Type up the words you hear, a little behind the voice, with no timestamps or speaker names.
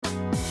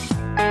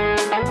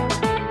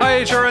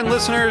HRN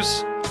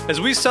listeners.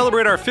 As we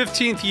celebrate our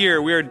 15th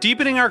year, we are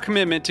deepening our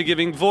commitment to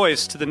giving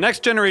voice to the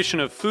next generation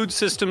of food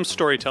systems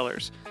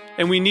storytellers,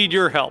 and we need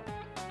your help.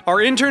 Our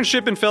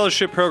internship and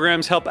fellowship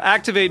programs help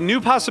activate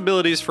new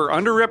possibilities for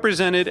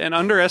underrepresented and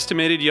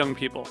underestimated young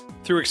people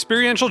through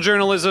experiential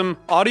journalism,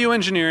 audio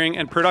engineering,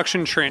 and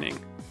production training.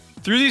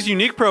 Through these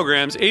unique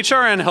programs,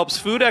 HRN helps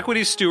food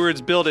equity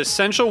stewards build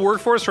essential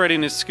workforce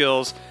readiness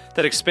skills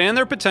that expand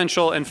their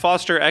potential and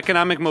foster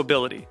economic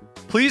mobility.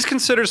 Please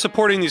consider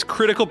supporting these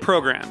critical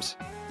programs.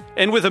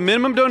 And with a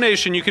minimum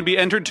donation, you can be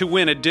entered to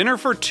win a dinner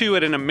for two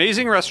at an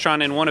amazing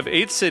restaurant in one of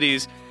 8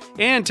 cities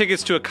and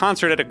tickets to a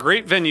concert at a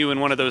great venue in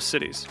one of those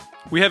cities.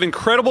 We have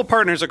incredible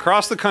partners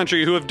across the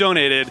country who have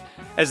donated,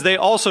 as they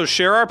also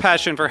share our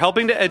passion for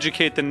helping to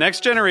educate the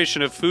next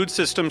generation of food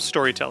systems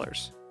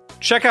storytellers.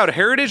 Check out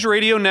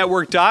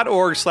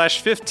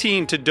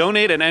heritageradionetwork.org/15 to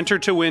donate and enter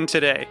to win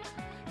today.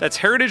 That's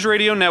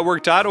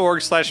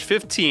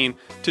heritageradionetwork.org/15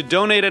 to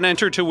donate and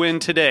enter to win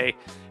today.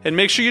 And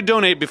make sure you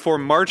donate before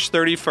March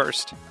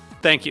 31st.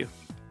 Thank you.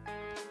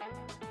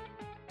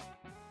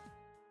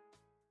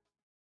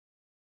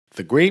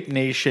 The Grape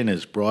Nation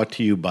is brought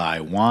to you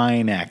by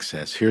Wine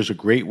Access. Here's a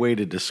great way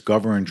to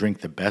discover and drink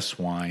the best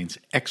wines,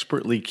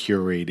 expertly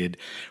curated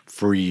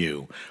for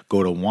you.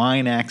 Go to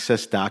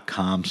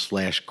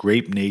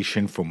wineaccess.com/Grape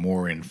Nation for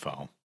more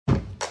info.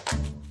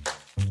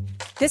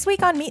 This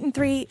week on Meat and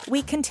Three,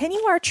 we continue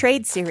our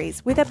trade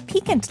series with a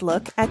piquant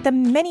look at the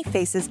many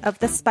faces of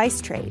the spice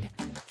trade,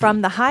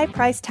 from the high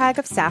price tag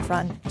of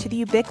saffron to the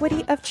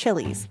ubiquity of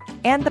chilies,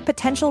 and the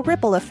potential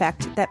ripple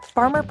effect that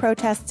farmer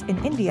protests in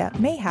India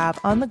may have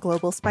on the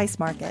global spice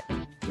market.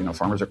 You know,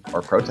 farmers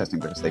are protesting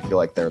because they feel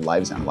like their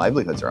lives and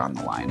livelihoods are on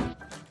the line.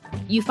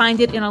 You find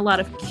it in a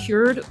lot of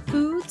cured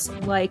foods,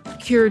 like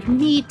cured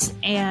meat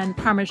and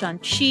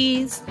Parmesan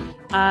cheese.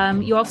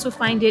 You also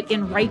find it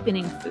in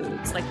ripening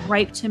foods, like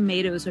ripe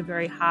tomatoes are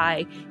very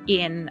high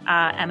in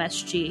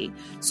MSG.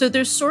 So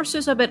there's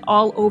sources of it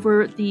all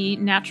over the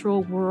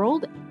natural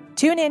world.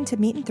 Tune in to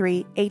Meat and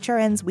Three,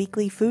 HRN's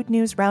weekly food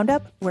news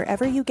roundup,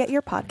 wherever you get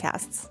your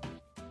podcasts.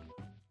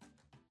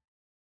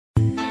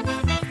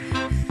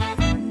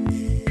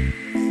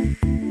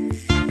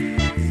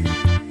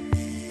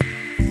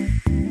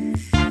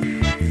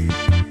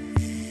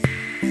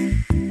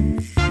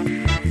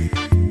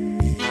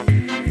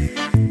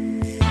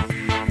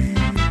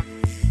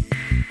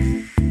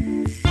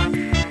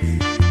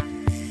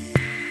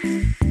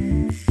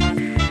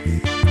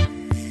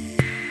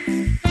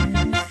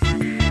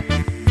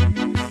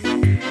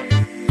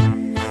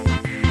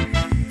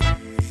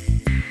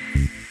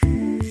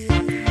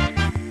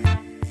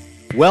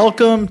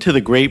 Welcome to the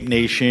Grape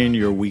Nation,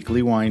 your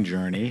weekly wine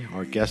journey.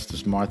 Our guest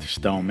is Martha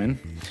Stoumen.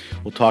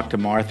 We'll talk to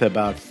Martha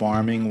about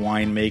farming,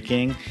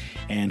 winemaking,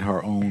 and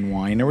her own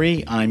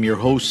winery. I'm your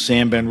host,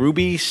 Sam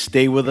Ben-Ruby.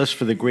 Stay with us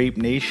for the Grape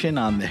Nation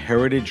on the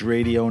Heritage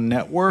Radio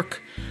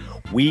Network.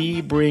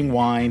 We bring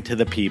wine to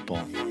the people.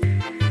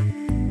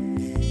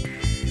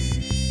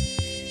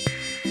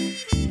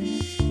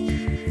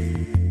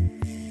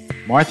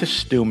 Martha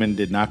Stoumen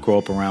did not grow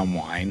up around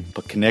wine,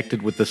 but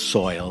connected with the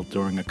soil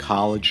during a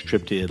college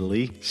trip to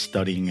Italy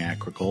studying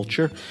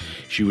agriculture.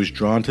 She was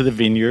drawn to the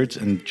vineyards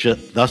and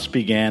thus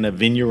began a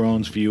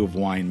vigneron's view of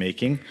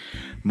winemaking.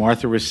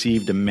 Martha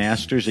received a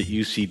master's at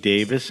UC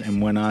Davis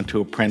and went on to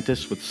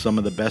apprentice with some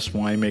of the best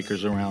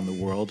winemakers around the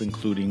world,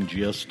 including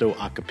Giusto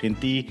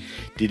Acapinti,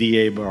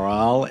 Didier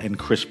Barral, and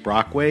Chris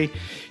Brockway.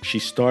 She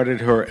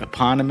started her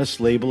eponymous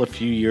label a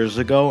few years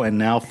ago and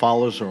now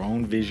follows her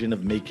own vision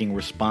of making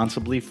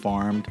responsibly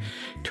farmed,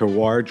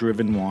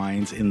 terroir-driven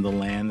wines in the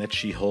land that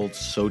she holds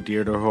so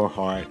dear to her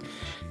heart,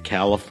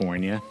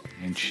 California.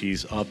 And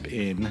she's up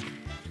in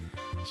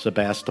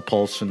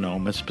Sebastopol,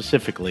 Sonoma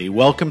specifically.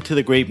 Welcome to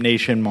the Grape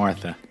Nation,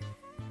 Martha.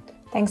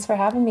 Thanks for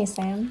having me,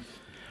 Sam.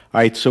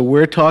 All right, so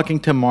we're talking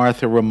to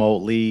Martha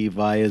remotely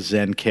via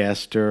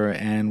Zencaster.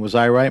 And was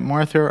I right,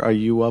 Martha? Are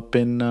you up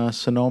in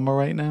Sonoma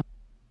right now?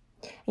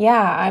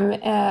 Yeah, I'm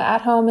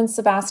at home in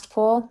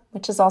Sebastopol,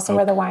 which is also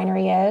where the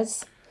winery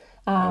is.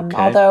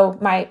 Although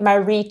my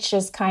reach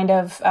is kind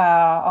of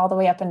all the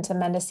way up into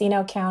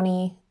Mendocino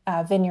County,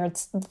 vineyard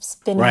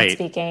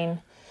speaking.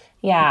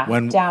 Yeah,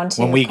 down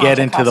to when we get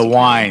into the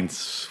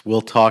wines,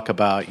 we'll talk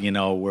about,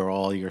 where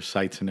all your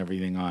sites and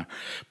everything are.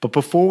 But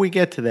before we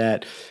get to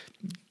that,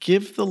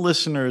 give the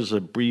listeners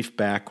a brief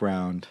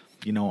background,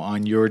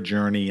 on your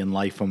journey in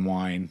life and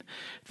wine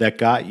that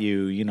got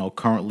you,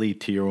 currently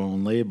to your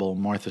own label,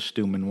 Martha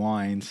Stoumen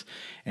Wines.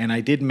 And I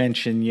did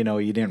mention, you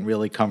didn't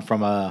really come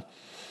from a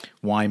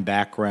wine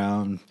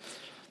background,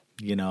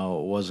 it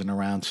wasn't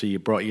around, so you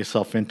brought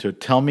yourself into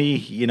it. Tell me,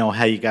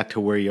 how you got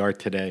to where you are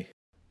today.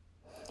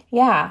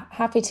 Yeah,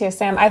 happy to,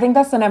 Sam. I think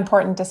that's an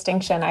important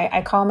distinction.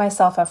 I call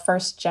myself a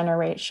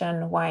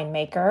first-generation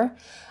winemaker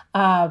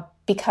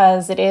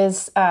because it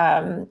is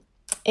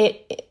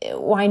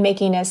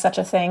winemaking is such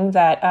a thing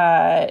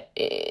that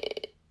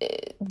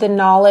the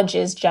knowledge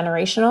is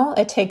generational.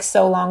 It takes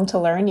so long to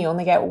learn. You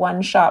only get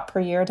one shot per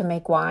year to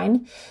make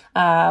wine,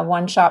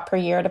 one shot per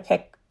year to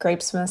pick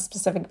grapes from a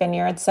specific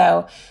vineyard.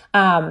 So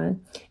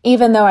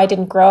even though I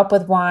didn't grow up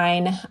with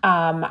wine,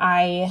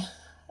 I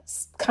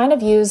kind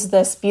of use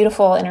this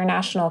beautiful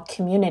international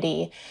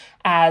community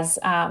as,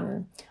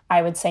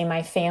 I would say,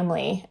 my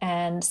family.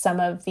 And some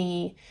of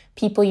the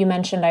people you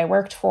mentioned I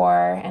worked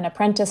for and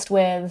apprenticed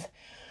with,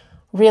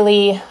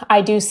 really,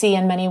 I do see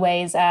in many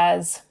ways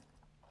as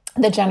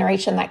the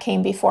generation that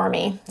came before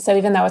me. So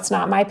even though it's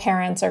not my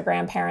parents or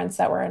grandparents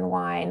that were in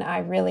wine, I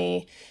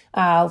really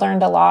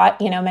learned a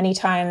lot. Many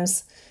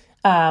times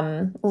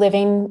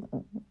living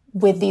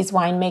with these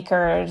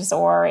winemakers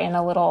or in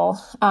a little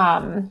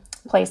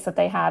place that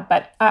they had.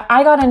 But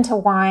I got into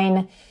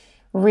wine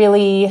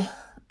really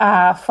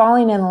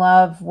falling in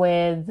love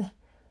with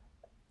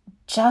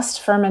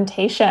just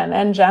fermentation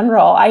in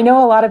general. I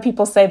know a lot of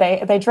people say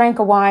they drank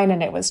a wine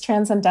and it was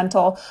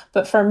transcendental,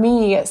 but for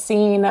me,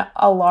 seeing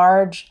a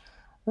large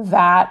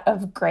vat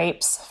of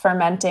grapes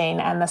fermenting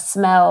and the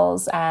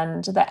smells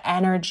and the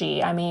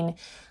energy, I mean,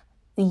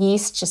 the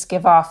yeast just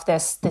give off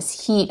this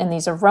heat and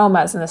these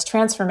aromas and this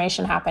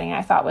transformation happening,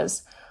 I thought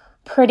was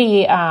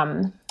pretty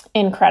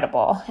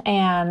incredible.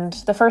 And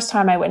the first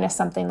time I witnessed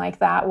something like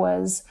that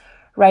was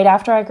right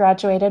after I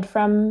graduated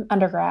from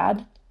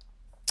undergrad.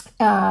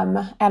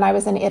 And I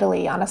was in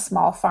Italy on a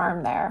small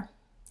farm there.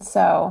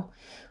 So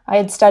I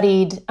had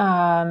studied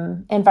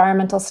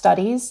environmental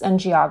studies and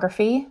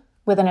geography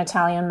with an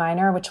Italian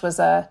minor, which was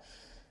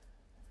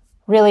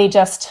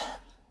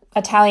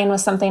Italian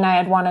was something I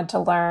had wanted to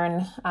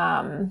learn,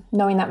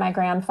 knowing that my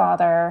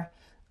grandfather,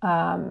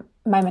 my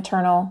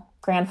maternal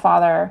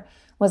grandfather,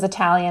 was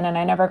Italian, and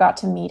I never got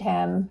to meet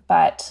him,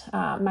 but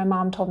my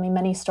mom told me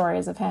many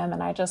stories of him,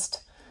 and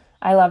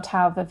I loved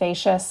how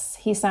vivacious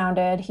he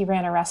sounded. He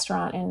ran a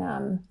restaurant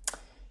in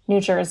New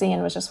Jersey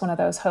and was just one of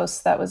those hosts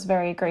that was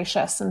very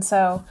gracious. And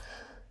so...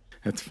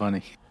 That's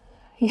funny.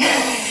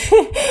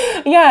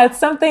 Yeah, it's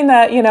something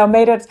that,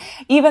 made it,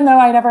 even though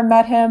I never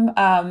met him,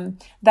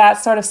 that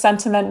sort of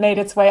sentiment made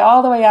its way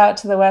all the way out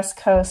to the West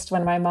Coast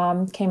when my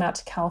mom came out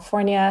to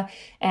California,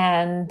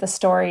 and the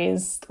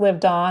stories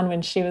lived on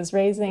when she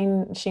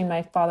and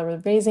my father were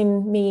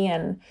raising me.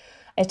 And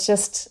it's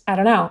just, I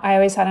don't know, I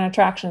always had an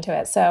attraction to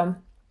it. So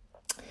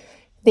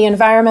the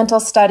environmental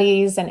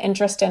studies and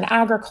interest in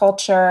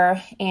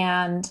agriculture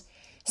and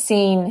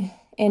seeing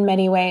in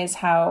many ways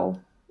how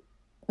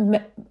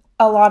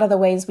a lot of the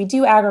ways we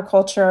do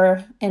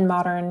agriculture in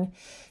modern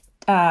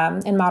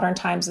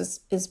times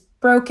is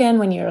broken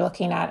when you're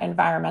looking at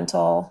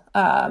environmental,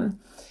 kind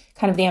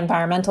of the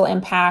environmental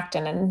impact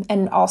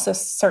and also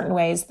certain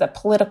ways the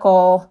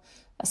political,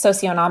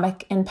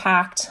 socioeconomic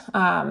impact,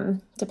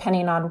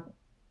 depending on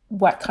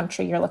what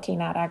country you're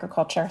looking at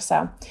agriculture.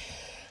 So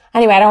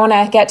anyway, I don't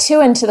want to get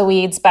too into the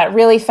weeds, but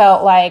really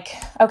felt like,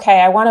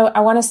 okay, I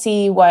want to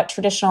see what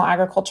traditional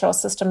agricultural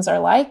systems are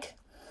like.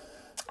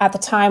 At the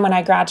time when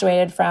I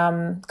graduated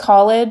from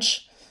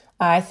college,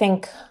 I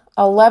think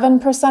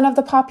 11% of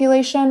the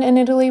population in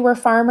Italy were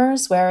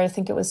farmers, where I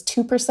think it was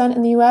 2%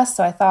 in the US.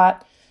 So I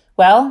thought,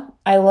 well,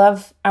 I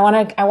want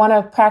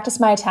to practice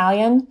my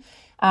Italian.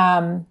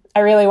 I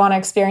really want to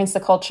experience the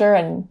culture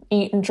and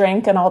eat and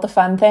drink and all the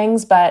fun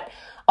things, but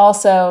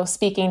also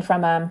speaking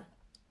from a,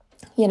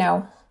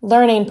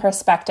 learning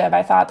perspective,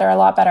 I thought there are a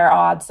lot better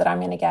odds that I'm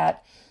going to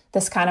get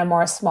this kind of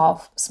more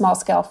small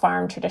scale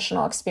farm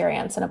traditional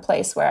experience in a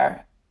place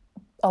where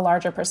a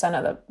larger percent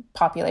of the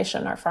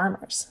population are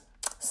farmers.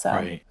 So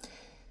right.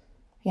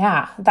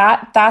 Yeah,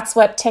 that's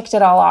what ticked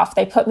it all off.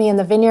 They put me in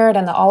the vineyard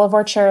and the olive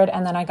orchard,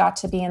 and then I got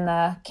to be in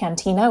the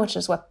cantina, which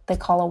is what they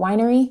call a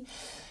winery,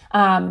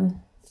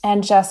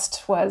 and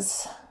just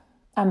was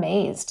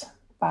amazed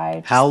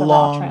by the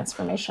raw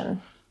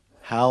transformation.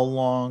 How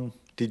long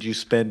did you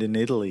spend in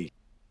Italy?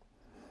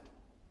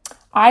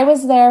 I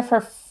was there for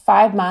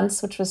 5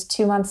 months, which was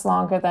 2 months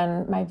longer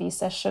than my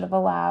visa should have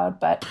allowed,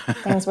 but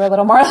things were a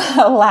little more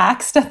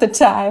laxed at the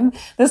time.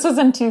 This was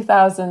in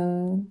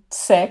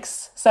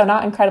 2006, so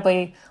not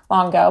incredibly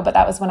long ago, but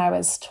that was when I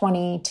was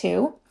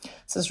 22.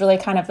 So it was really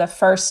kind of the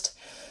first,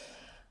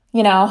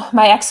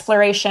 my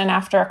exploration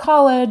after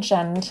college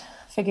and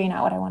figuring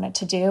out what I wanted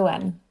to do.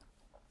 And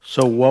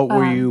so what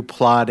were you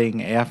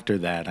plotting after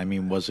that? I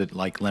mean, was it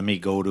like, let me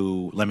go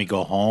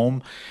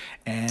home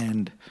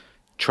and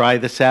try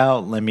this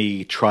out? Let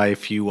me try a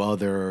few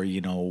other,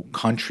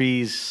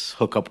 countries,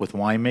 hook up with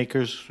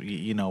winemakers.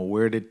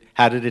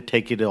 How did it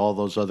take you to all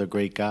those other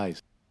great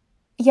guys?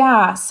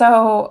 Yeah.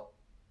 So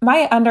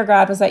my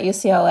undergrad was at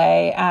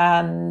UCLA,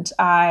 and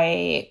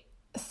I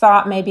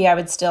thought maybe I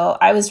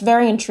was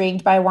very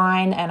intrigued by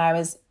wine, and I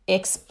was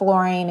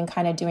exploring and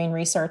kind of doing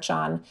research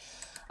on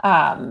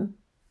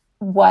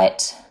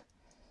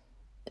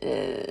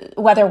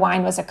whether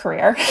wine was a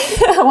career,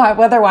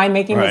 whether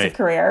winemaking was a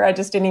career. I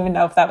just didn't even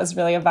know if that was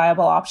really a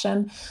viable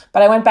option.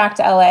 But I went back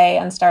to LA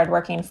and started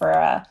working for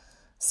a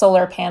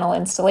solar panel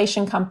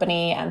installation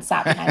company and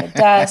sat behind a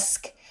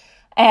desk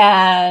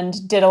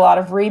and did a lot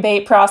of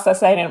rebate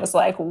processing. And it was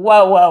like,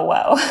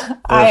 whoa.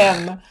 I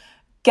am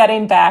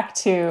getting back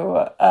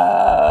to,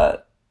 I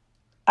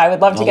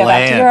would love to get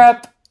back to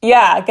Europe.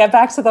 Yeah, get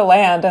back to the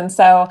land. And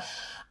so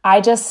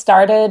I just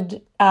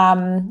started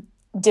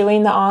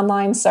doing the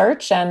online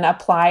search and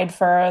applied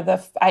for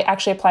I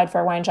actually applied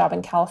for a wine job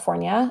in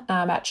California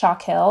at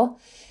Chalk Hill,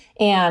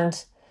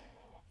 and,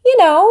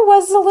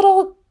 was a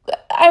little,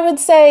 I would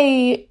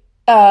say,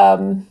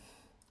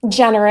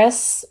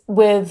 generous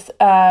with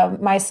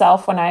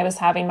myself when I was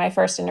having my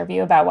first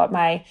interview about what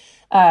my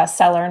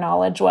cellar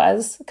knowledge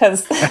was,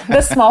 because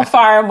the small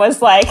farm was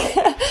like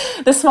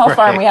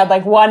farm, we had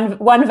like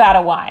one vat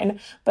of wine,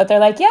 but they're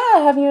like, yeah,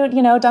 have you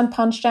done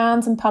punch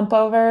downs and pump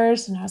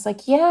overs? And I was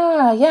like,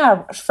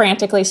 yeah,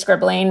 frantically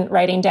scribbling,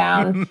 writing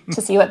down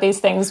to see what these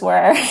things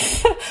were.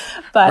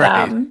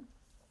 But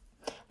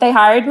they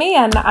hired me,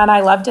 and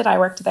I loved it. I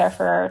worked there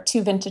for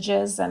 2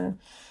 vintages, and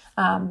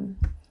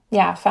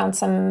found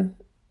some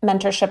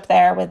mentorship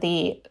there with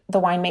the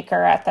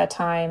winemaker at the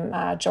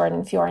time,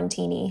 Jordan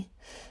Fiorentini.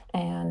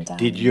 And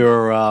did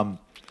your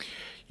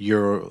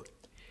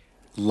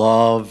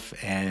love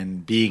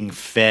and being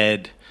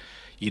fed,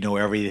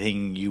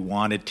 everything you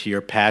wanted to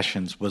your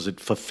passions, was it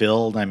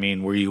fulfilled? I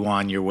mean, were you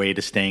on your way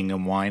to staying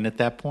in wine at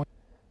that point?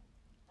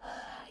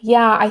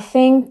 Yeah, I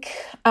think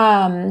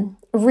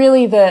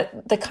really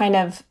the kind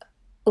of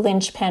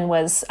linchpin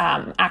was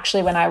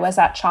actually when I was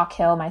at Chalk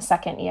Hill my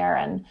second year,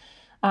 and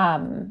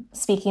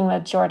speaking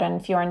with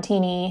Jordan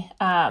Fiorentini,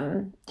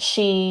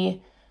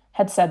 she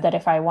had said that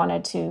if I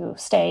wanted to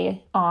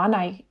stay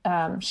on,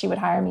 she would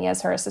hire me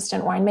as her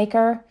assistant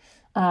winemaker,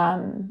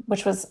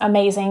 which was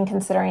amazing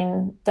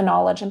considering the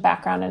knowledge and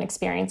background and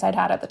experience I'd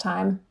had at the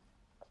time.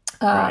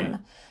 But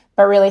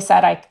really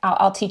said,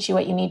 I'll teach you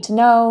what you need to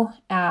know.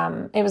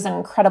 It was an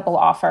incredible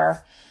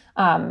offer.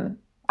 I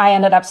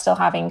ended up still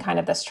having kind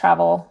of this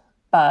travel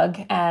bug,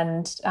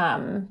 and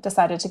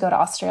decided to go to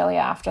Australia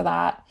after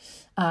that.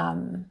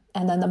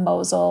 And then the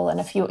Mosel and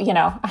a few,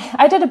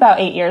 I did about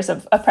 8 years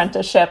of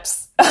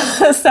apprenticeships.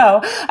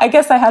 So I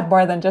guess I had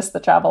more than just the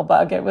travel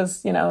bug. It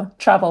was,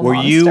 travel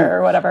monster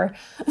or whatever.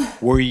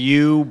 Were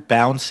you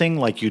bouncing?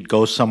 Like you'd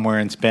go somewhere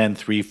and spend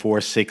 3,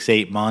 4, 6,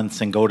 8 months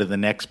and go to the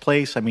next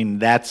place? I mean,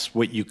 that's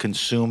what you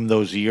consume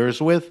those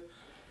years with?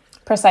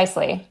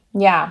 Precisely.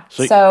 Yeah.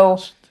 So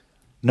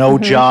no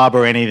job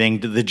or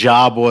anything. The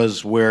job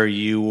was where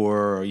you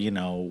were,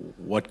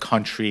 what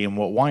country and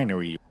what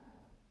winery you were.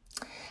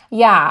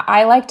 Yeah,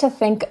 I like to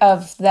think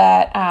of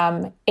that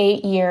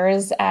 8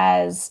 years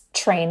as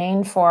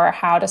training for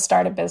how to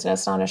start a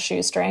business on a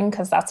shoestring,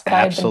 because that's what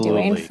I've been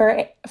doing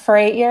for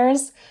 8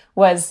 years.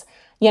 Was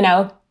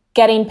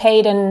getting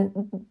paid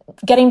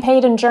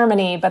in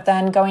Germany, but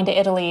then going to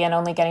Italy and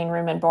only getting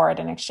room and board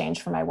in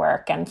exchange for my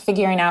work, and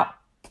figuring out,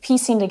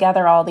 piecing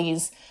together all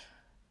these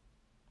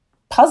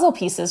puzzle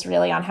pieces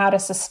really on how to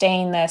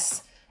sustain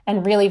this,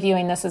 and really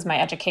viewing this as my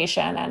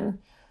education. And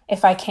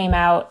if I came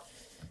out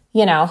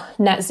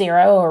net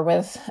zero or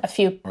with a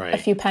few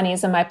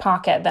pennies in my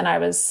pocket, then I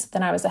was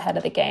ahead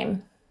of the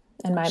game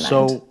in my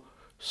mind.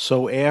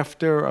 So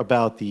after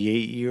about the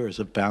 8 years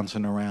of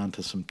bouncing around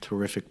to some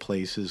terrific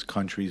places,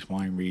 countries,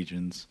 wine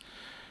regions,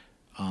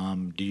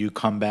 do you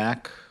come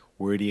back?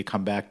 Where do you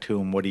come back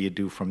to, and what do you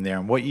do from there?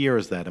 And what year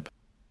is that about?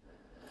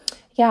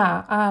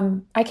 Yeah,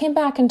 I came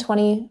back in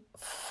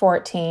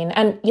 2014,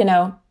 and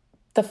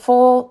the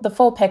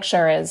full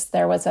picture is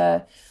there was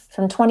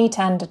from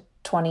 2010 to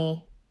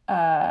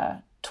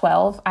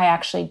 2012, I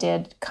actually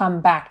did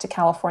come back to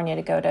California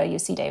to go to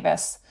UC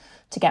Davis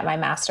to get my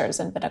master's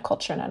in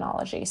viticulture and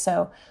enology.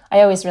 So I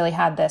always really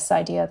had this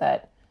idea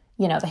that,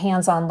 the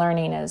hands-on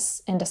learning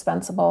is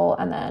indispensable,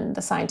 and then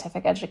the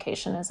scientific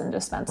education is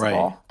indispensable.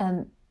 Right.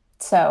 And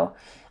so,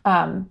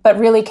 but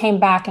really came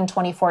back in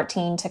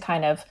 2014 to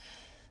kind of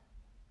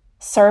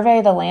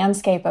survey the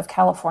landscape of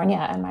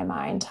California in my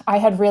mind. I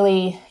had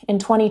really, in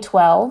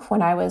 2012,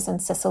 when I was in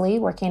Sicily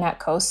working at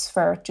Kos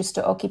for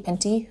Giusto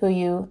Occhipinti, who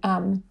you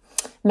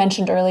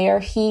mentioned earlier,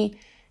 he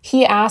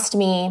asked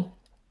me,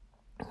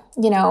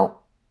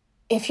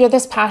 if you're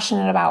this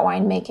passionate about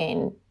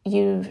winemaking,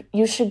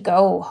 you should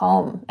go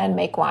home and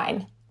make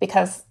wine,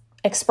 because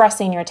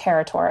expressing your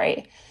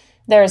territory,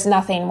 there's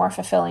nothing more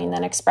fulfilling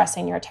than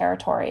expressing your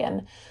territory.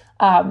 And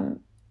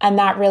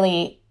that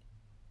really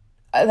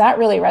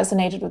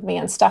resonated with me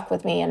and stuck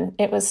with me. And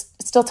it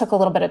still took a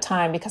little bit of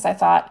time, because I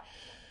thought,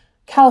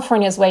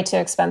 California is way too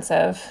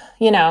expensive.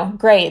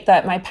 Great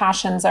that my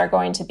passions are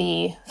going to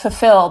be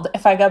fulfilled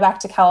if I go back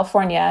to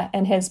California,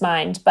 in his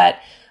mind. But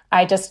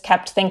I just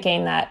kept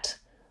thinking that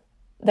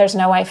there's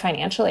no way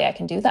financially I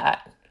can do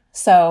that.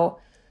 So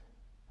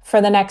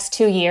for the next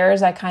 2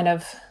 years, I kind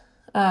of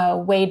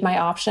weighed my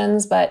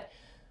options, but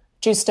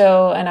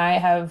Giusto and I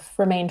have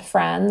remained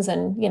friends,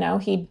 and,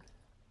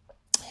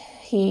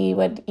 he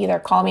would either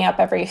call me up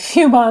every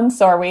few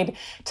months, or we'd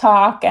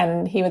talk,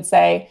 and he would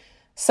say,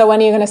 so when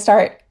are you going to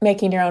start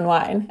making your own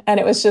wine? And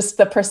it was just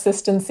the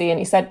persistency. And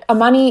he said,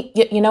 money,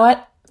 you know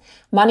what?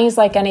 Money's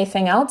like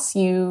anything else.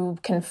 You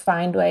can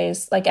find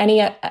ways, like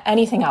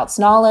anything else,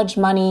 knowledge,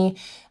 money,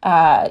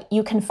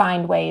 you can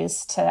find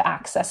ways to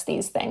access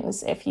these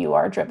things if you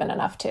are driven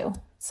enough to.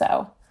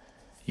 So,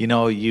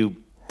 you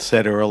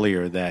said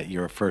earlier that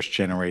you're a first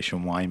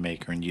generation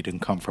winemaker and you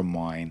didn't come from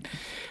wine.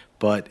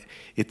 but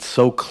it's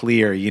so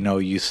clear,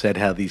 you said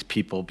how these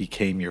people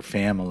became your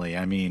family.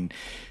 I mean,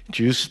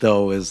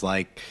 Justo is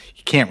like,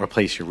 you can't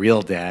replace your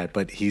real dad,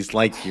 but he's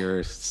like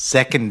your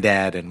second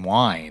dad in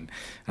wine.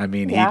 I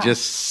mean, he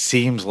just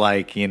seems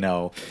like,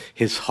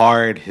 his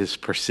heart, his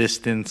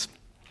persistence,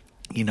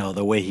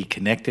 the way he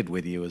connected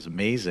with you is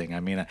amazing. I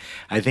mean,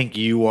 I think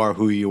you are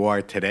who you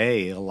are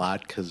today a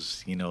lot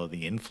because,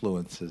 the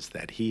influences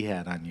that he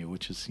had on you,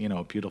 which is,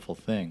 a beautiful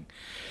thing.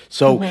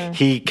 So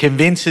he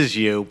convinces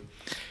you,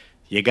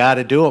 you got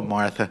to do it,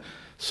 Martha.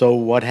 So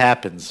what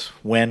happens?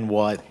 When,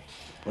 what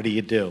do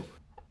you do?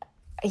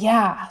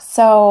 Yeah.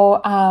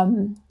 So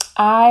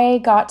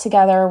I got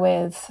together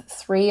with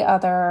 3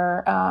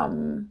 other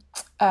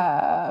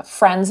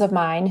friends of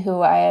mine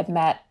who I had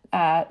met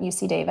at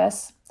UC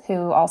Davis,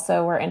 who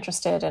also were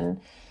interested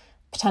in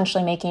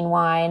potentially making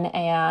wine.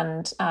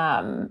 And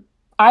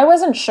I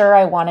wasn't sure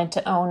I wanted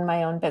to own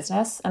my own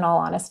business, in all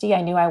honesty.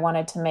 I knew I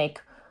wanted to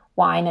make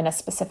wine in a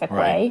specific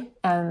way.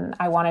 And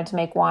I wanted to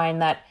make wine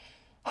that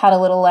had a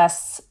little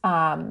less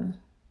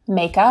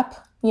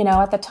makeup.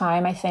 At the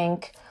time, I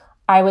think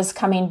I was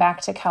coming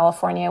back to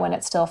California when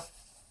it still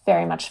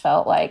very much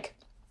felt like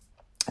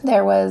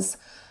there was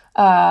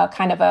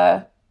kind of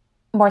a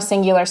more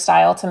singular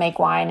style to make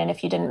wine. And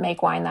if you didn't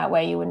make wine that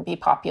way, you wouldn't be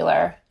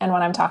popular. And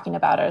what I'm talking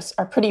about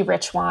are pretty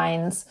rich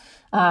wines,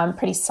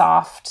 pretty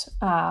soft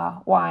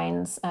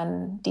wines,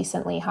 and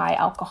decently high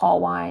alcohol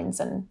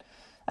wines, and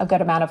a good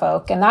amount of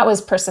oak. And that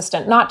was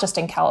persistent, not just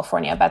in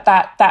California, but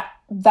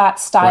that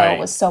style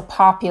was so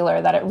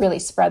popular that it really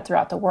spread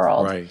throughout the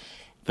world. Right.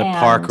 The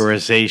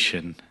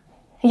Parkerization.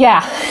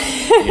 Yeah.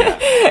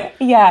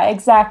 Yeah,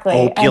 exactly.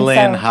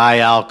 Opulent, high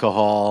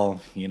alcohol,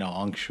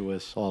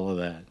 unctuous, all of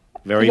that.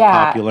 Very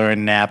popular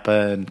in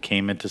Napa and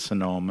came into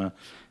Sonoma,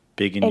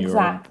 big in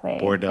Europe,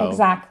 Bordeaux.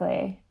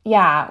 Exactly.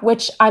 Yeah,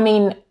 which I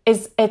mean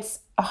it's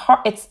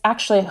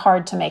actually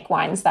hard to make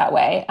wines that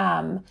way.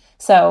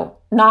 So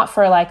not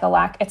for like a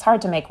lack. It's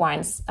hard to make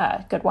wines,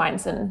 good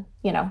wines, and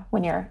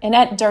when you're in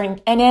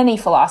any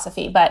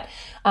philosophy, but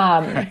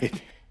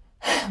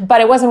but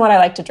it wasn't what I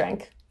like to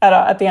drink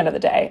at the end of the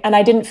day, and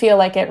I didn't feel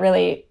like it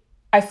really.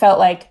 I felt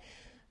like.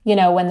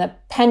 When the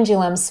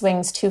pendulum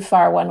swings too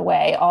far one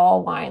way,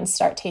 all wines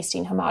start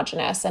tasting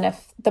homogenous. And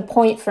if the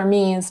point for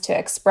me is to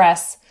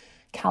express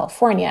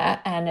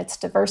California and its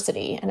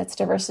diversity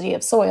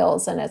of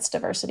soils and its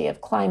diversity of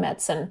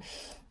climates and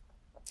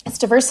its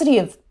diversity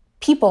of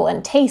people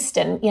and taste,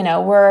 and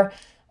we're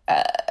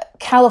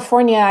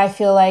California, I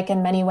feel like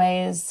in many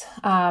ways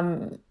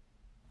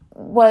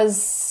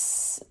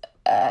was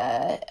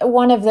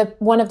one of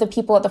the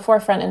people at the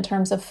forefront in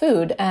terms of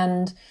food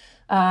and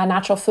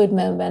natural food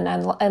movement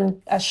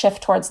and a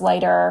shift towards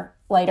lighter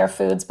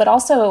foods, but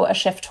also a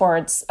shift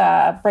towards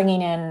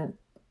bringing in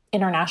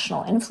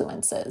international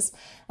influences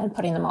and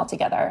putting them all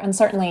together. And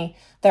certainly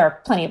there are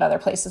plenty of other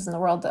places in the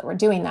world that were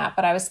doing that.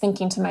 But I was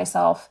thinking to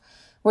myself,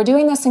 we're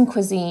doing this in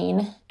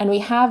cuisine, and we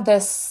have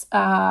this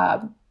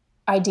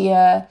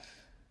idea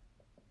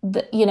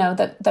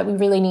that, that we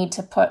really need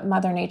to put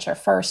Mother Nature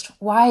first.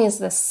 Why is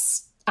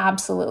this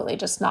absolutely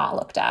just not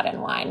looked at in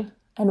wine?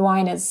 And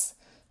wine is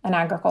an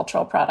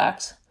agricultural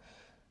product.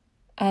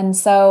 And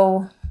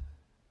so,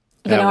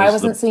 I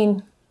wasn't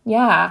seeing,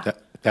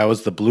 That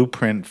was the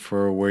blueprint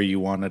for where you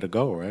wanted to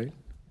go, right?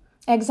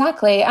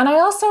 Exactly. And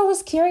I also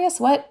was curious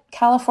what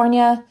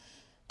California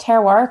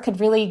terroir could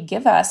really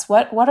give us.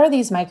 What are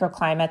these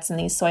microclimates and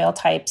these soil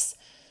types?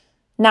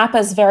 Napa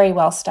is very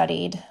well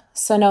studied.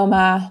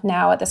 Sonoma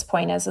now at this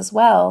point is as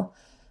well.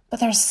 But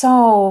there's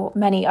so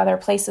many other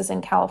places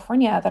in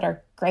California that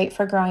are great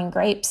for growing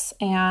grapes.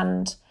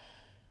 And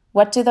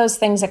what do those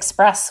things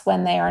express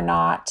when they are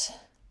not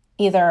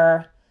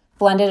either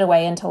blended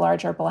away into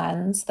larger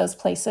blends, those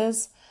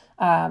places,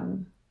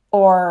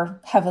 or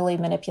heavily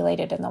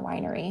manipulated in the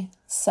winery?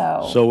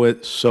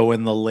 So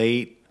in the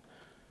late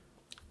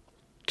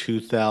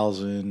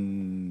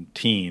 2000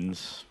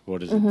 teens,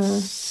 what is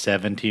it,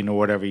 17 or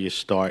whatever, you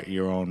start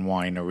your own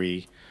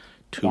winery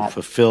to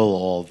fulfill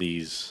all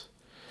these,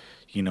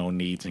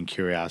 needs and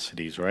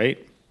curiosities,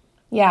 right?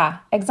 Yeah,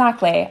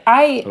 exactly.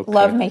 I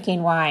love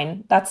making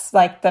wine. That's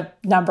like the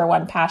number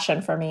one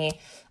passion for me.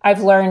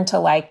 I've learned to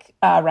like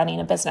running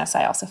a business.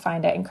 I also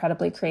find it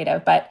incredibly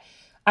creative. But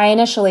I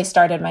initially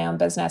started my own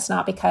business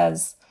not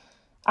because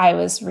I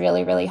was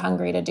really, really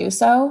hungry to do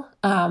so,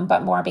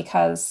 but more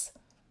because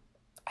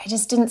I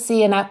just didn't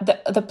see enough.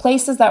 The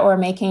places that were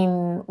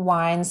making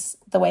wines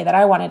the way that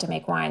I wanted to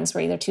make wines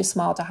were either too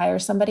small to hire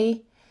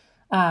somebody,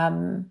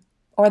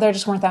 or there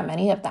just weren't that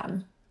many of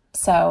them.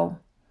 So,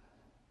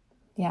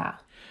 yeah.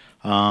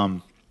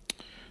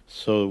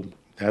 So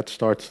that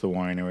starts the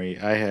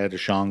winery. I had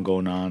Jean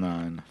Gonan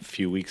on a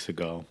few weeks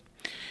ago,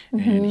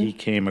 and he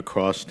came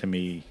across to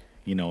me,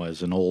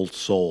 as an old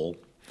soul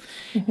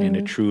and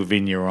a true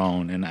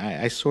vigneron. And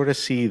I sort of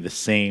see the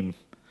same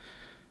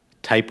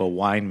type of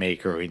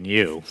winemaker in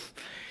you,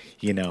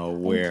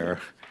 where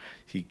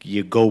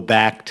you go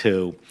back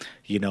to,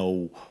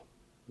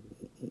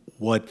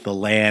 what the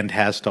land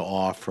has to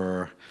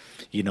offer.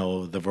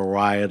 the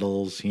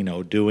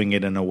varietals, doing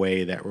it in a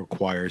way that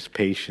requires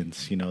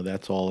patience.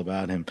 That's all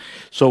about him.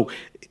 So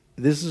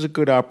this is a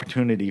good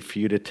opportunity for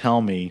you to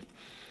tell me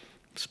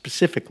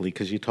specifically,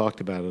 because you talked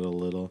about it a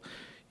little,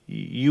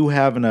 you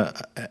have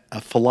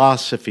a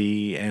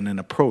philosophy and an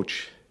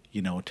approach,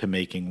 to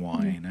making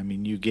wine. I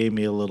mean, you gave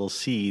me a little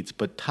seeds,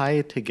 but tie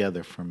it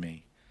together for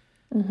me.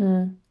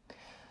 Mm-hmm.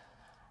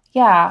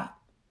 Yeah,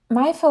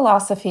 my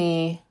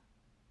philosophy,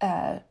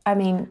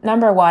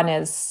 number one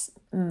is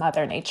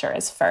Mother Nature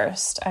is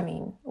first. I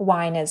mean,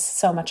 wine is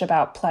so much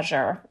about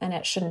pleasure, and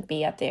it shouldn't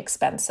be at the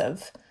expense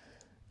of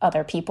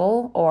other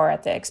people or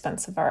at the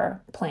expense of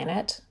our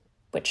planet,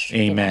 which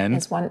Amen.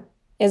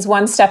 Is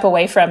one step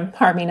away from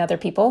harming other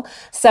people.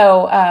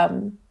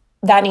 So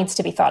that needs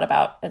to be thought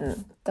about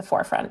in the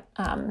forefront.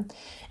 And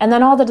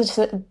then all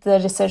the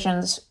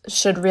decisions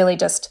should really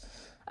just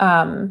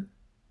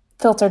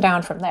filter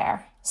down from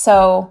there.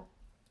 So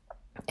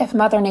if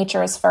Mother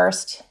Nature is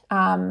first,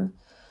 I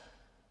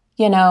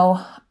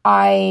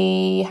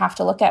have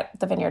to look at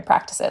the vineyard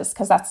practices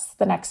because that's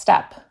the next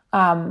step.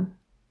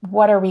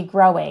 What are we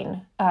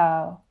growing?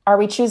 Are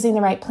we choosing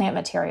the right plant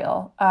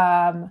material?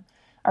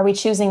 Are we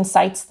choosing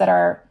sites that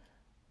are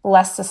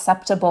less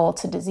susceptible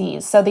to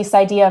disease? So this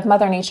idea of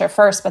Mother Nature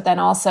first, but then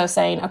also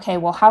saying, okay,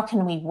 well, how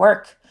can we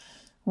work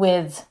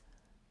with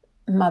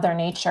Mother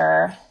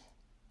Nature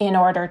in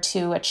order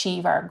to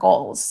achieve our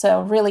goals?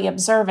 So really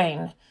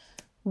observing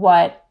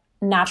what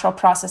natural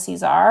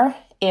processes are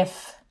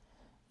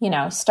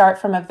start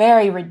from a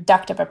very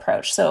reductive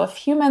approach. So if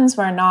humans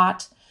were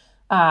not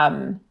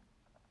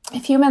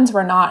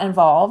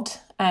involved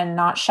and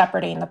not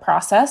shepherding the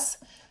process,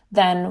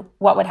 then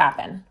what would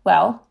happen?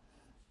 Well,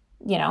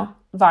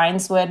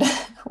 vines would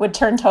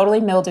turn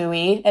totally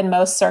mildewy in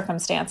most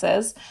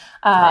circumstances.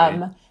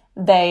 Right.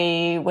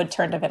 They would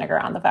turn to vinegar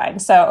on the vine.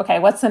 So, okay,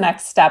 what's the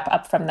next step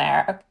up from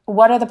there?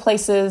 What are the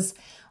places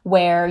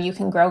where you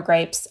can grow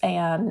grapes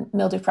and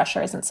mildew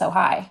pressure isn't so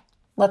high?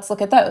 Let's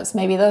look at those.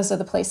 Maybe those are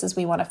the places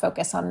we want to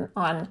focus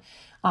on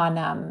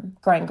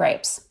growing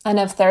grapes. And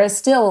if there is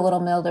still a little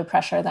mildew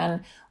pressure,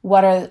 then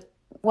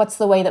what's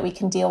the way that we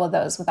can deal with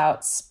those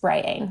without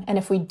spraying? And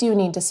if we do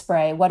need to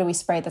spray, what do we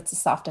spray that's the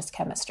softest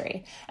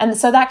chemistry? And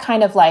so that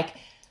kind of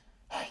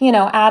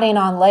adding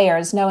on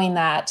layers, knowing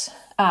that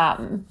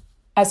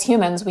as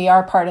humans, we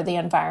are part of the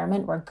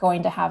environment. We're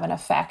going to have an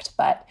effect.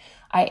 But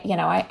I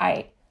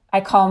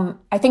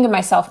think of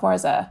myself more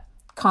as a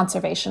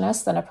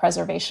conservationist than a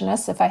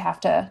preservationist if I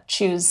have to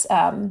choose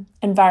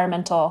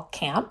environmental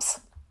camps.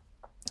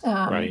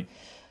 Right.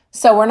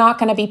 So we're not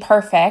going to be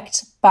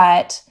perfect,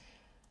 but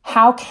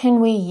how can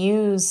we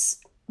use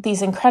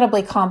these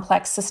incredibly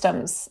complex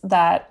systems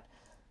that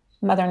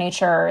Mother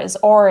Nature is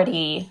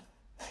already,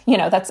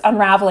 that's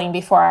unraveling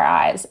before our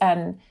eyes,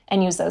 and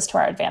use those to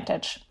our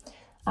advantage?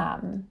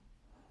 And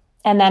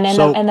then in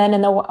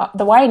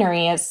the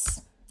winery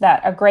is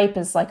that a grape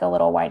is like a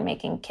little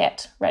winemaking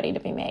kit ready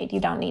to be made. You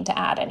don't need to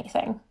add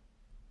anything.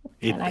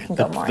 And I can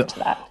go more into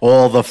that.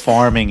 All the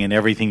farming and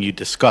everything you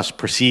discuss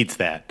precedes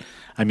that.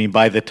 I mean,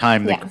 by the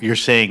time you're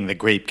saying the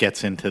grape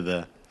gets into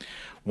the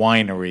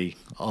winery,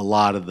 a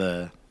lot of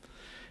the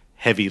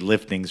heavy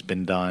lifting's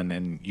been done,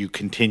 and you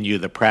continue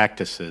the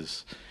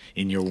practices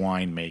in your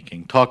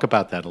winemaking. Talk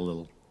about that a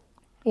little.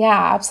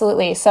 Yeah,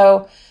 absolutely.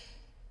 So,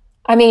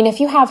 I mean, if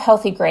you have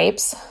healthy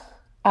grapes,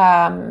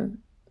 I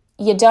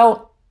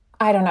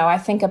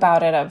think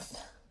about it I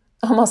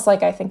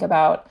think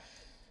about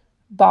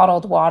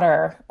bottled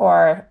water,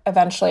 or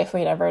eventually if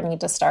we'd ever need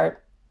to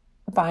start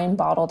buying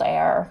bottled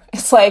air.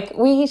 It's like,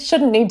 we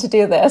shouldn't need to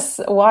do this.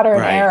 Water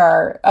and air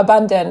are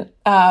abundant,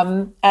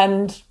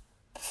 and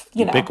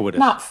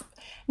ubiquitous.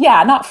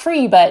 Not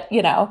free, but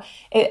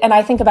and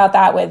I think about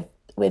that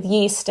with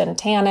yeast and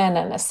tannin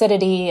and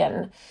acidity,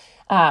 and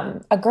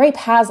a grape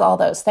has all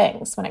those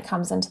things when it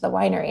comes into the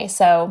winery.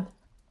 So,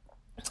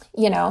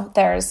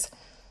 there's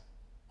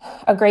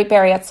a grape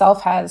berry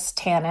itself has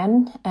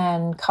tannin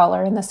and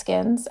color in the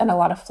skins and a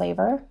lot of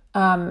flavor.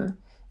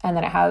 And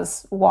then it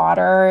has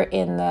water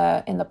in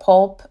the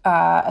pulp,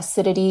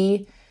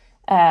 acidity.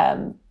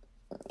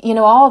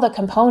 All the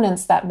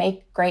components that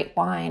make great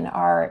wine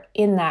are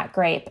in that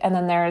grape. And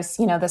then there's,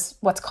 this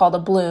what's called a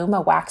bloom,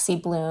 a waxy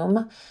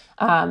bloom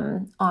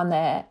on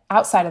the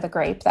outside of the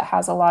grape that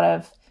has a lot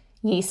of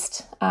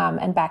yeast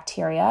and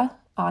bacteria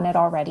on it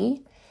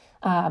already.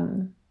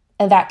 And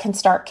that can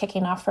start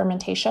kicking off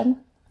fermentation.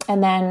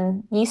 And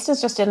then yeast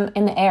is just in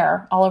the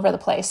air all over the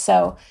place.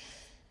 So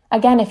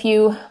again, if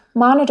you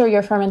monitor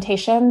your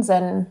fermentations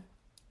and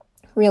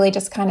really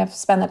just kind of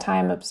spend the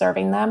time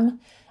observing them,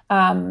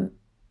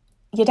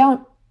 you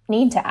don't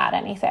need to add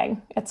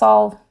anything. It's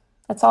all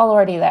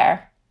already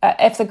there.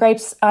 If the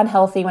grape's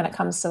unhealthy when it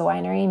comes to the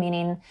winery,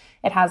 meaning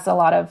it has a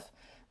lot of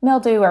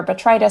mildew or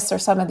botrytis or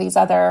some of these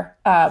other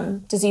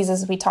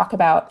diseases we talk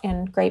about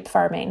in grape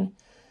farming,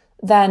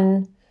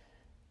 then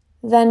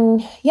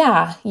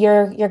yeah,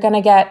 you're going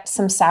to get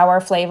some sour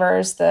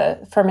flavors.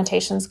 The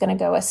fermentation's going to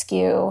go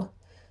askew.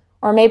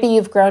 Or maybe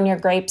you've grown your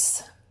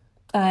grapes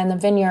in the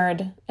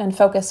vineyard and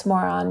focus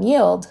more on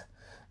yield.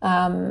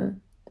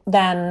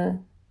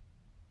 than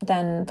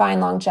vine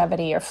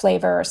longevity or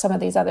flavor or some of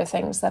these other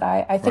things that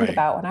I think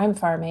about when I'm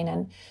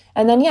farming.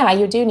 And then, yeah,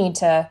 you do need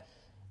to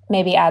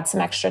maybe add some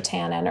extra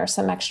tannin or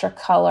some extra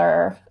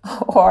color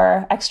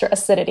or extra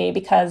acidity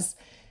because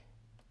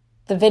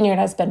the vineyard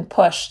has been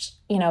pushed,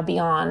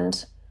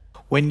 beyond.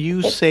 When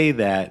you say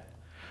that,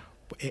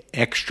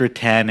 extra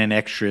tannin,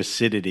 extra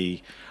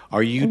acidity,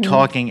 are you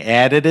talking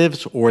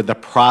additives or the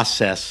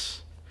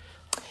process?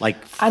 Like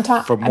I'm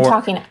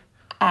talking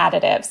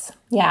additives.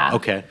 Yeah.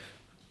 Okay.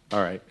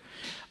 All right.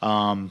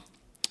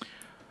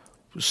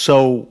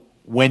 So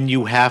when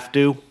you have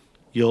to,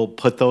 you'll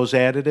put those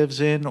additives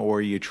in,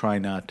 or you try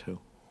not to?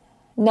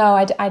 No,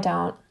 I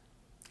don't.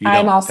 You don't.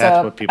 I'm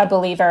also a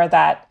believer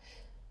that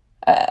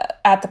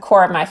at the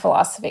core of my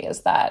philosophy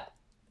is that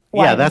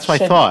that's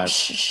what I thought.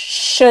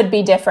 Should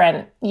be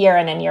different year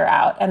in and year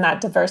out, and that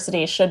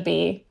diversity should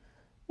be,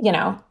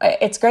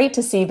 it's great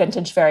to see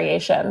vintage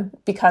variation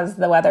because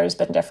the weather's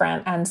been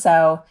different. And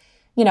so,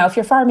 if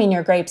you're farming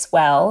your grapes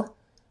well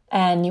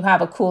and you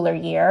have a cooler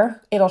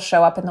year, it'll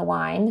show up in the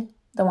wine.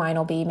 The wine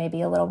will be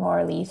maybe a little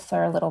more leaf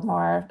or a little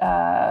more,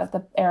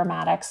 the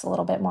aromatics a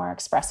little bit more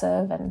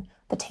expressive and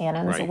the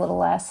tannins a little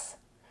less.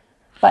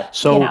 But,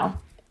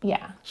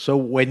 yeah.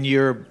 So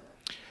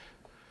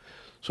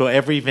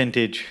every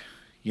vintage,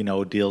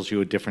 deals you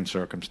with a different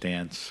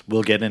circumstance.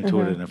 We'll get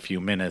into it in a few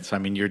minutes. I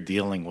mean, you're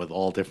dealing with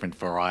all different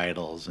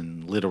varietals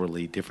and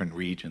literally different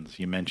regions.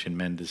 You mentioned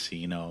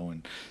Mendocino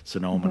and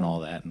Stoumen and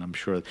all that, and I'm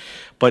sure.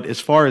 But as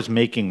far as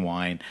making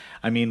wine,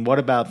 I mean, what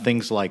about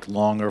things like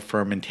longer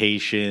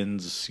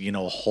fermentations,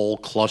 whole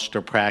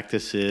cluster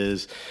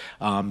practices?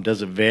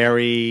 Does it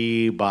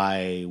vary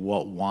by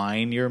what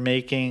wine you're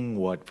making,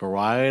 what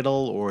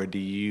varietal, or do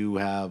you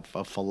have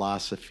a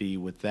philosophy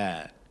with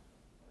that?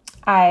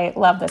 I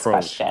love this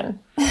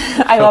question.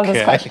 I love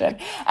this question.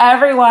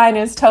 Every wine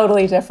is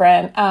totally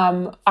different.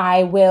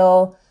 I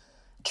will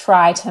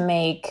try to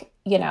make,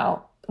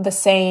 the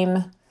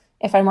same,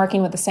 if I'm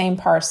working with the same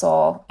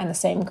parcel and the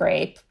same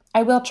grape,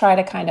 I will try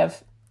to kind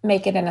of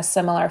make it in a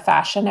similar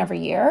fashion every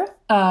year.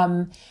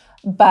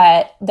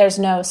 But there's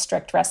no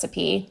strict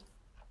recipe.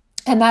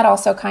 And that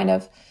also kind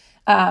of,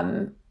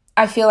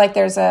 I feel like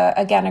there's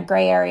a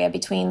gray area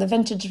between the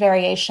vintage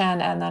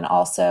variation and then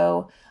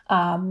also,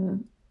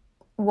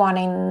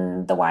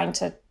 wanting the wine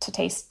to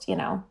taste,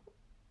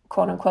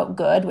 quote unquote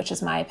good, which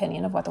is my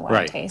opinion of what the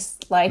wine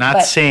tastes like.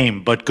 Not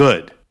same, but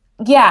good.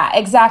 Yeah,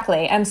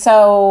 exactly. And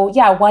so,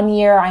 one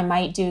year I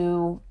might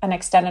do an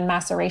extended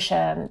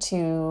maceration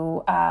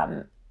to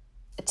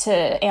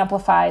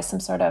amplify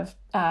some sort of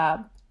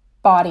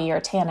body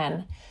or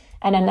tannin,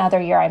 and another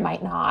year I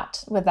might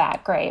not with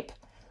that grape.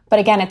 But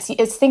again,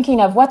 it's thinking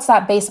of what's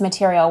that base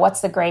material,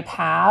 what's the grape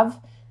have,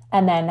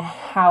 and then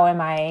how am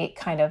I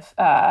kind of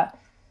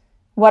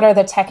what are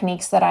the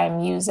techniques that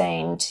I'm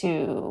using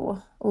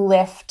to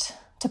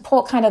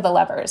pull kind of the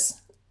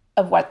levers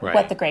of what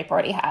the grape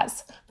already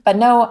has. But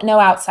no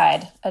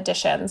outside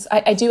additions.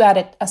 I do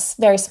add a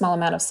very small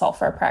amount of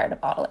sulfur prior to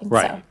bottling.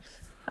 Right. So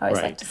I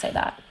always like to say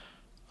that.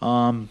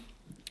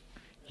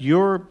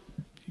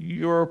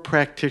 You're a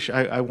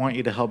practitioner. I want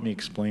you to help me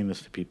explain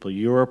this to people.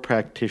 You're a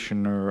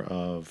practitioner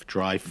of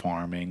dry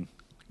farming.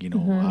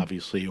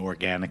 Obviously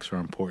organics are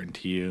important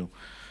to you.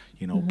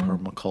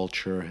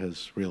 Permaculture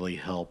has really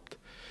helped,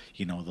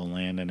 the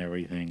land and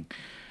everything.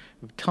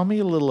 Tell me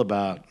a little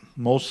about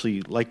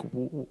mostly, like,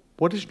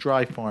 what is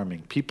dry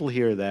farming? People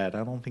hear that.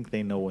 I don't think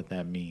they know what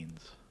that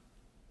means.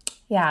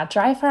 Yeah,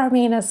 dry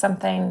farming is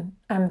something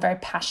I'm very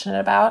passionate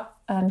about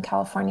in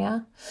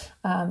California.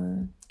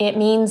 It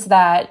means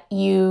that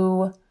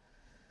a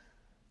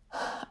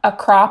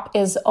crop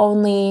is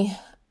only...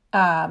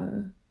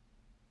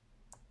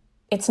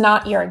 it's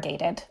not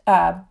irrigated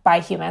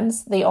by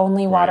humans. The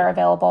only water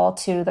available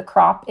to the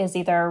crop is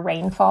either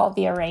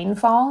via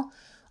rainfall,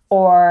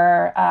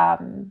 or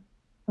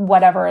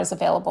whatever is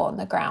available in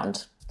the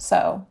ground.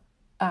 So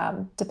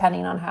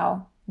depending on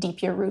how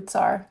deep your roots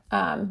are,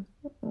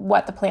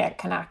 what the plant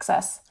can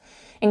access.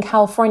 In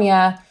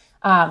California,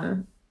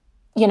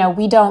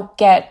 we don't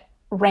get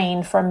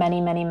rain for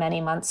many, many, many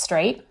months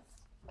straight.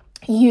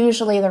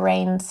 Usually the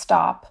rains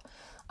stop.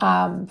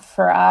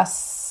 For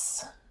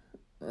us,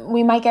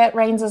 we might get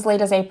rains as late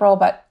as April,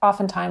 but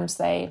oftentimes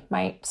they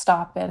might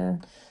stop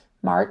in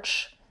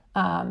March.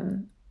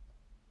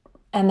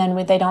 And then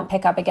they don't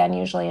pick up again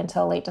usually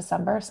until late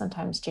December,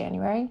 sometimes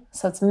January.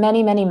 So it's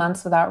many, many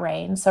months without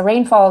rain. So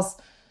rainfalls,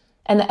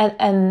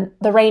 and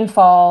the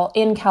rainfall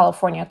in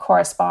California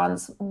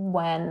corresponds with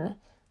when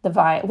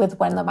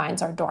the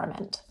vines are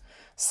dormant.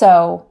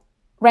 So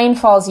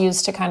rainfall is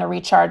used to kind of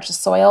recharge the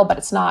soil, but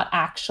it's not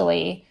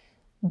actually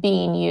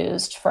being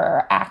used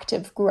for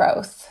active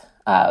growth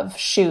of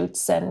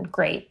shoots and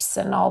grapes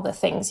and all the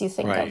things you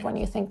think of when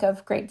you think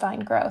of grapevine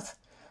growth.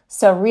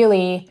 So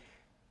really,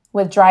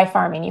 with dry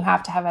farming, you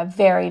have to have a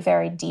very,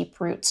 very deep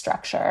root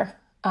structure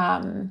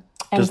and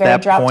very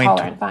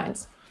drought-tolerant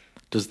vines.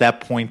 Does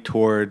that point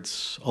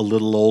towards a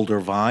little older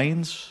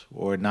vines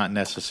or not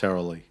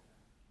necessarily?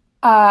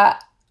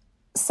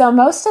 So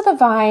most of the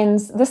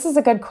vines, this is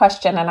a good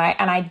question, and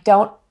I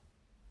don't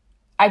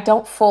I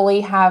don't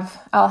fully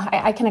have,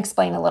 I can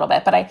explain a little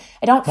bit, but I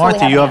don't fully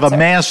Martha, have you an have answer. a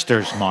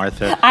master's,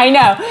 Martha. I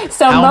know.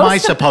 So How am I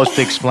supposed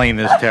to explain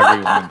this to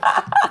everyone?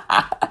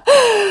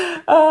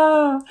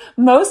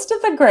 Most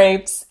of the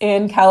grapes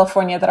in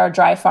California that are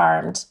dry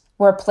farmed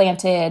were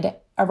planted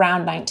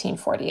around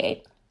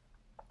 1948.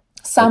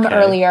 Some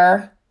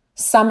earlier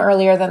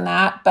than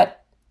that,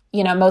 but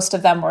most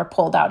of them were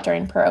pulled out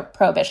during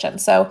Prohibition.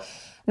 So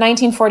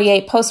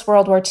 1948,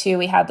 post-World War II,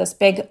 we had this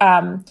big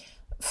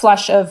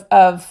flush of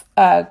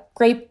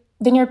grape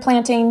vineyard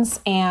plantings,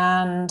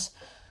 and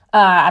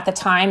at the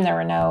time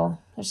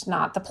there's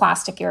not the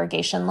plastic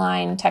irrigation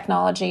line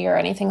technology or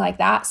anything like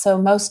that. So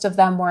most of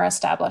them were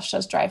established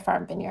as dry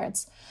farm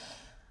vineyards.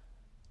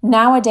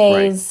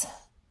 Nowadays,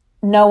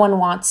 no one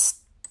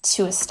wants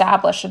to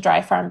establish a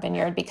dry farm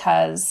vineyard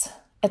because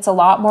it's a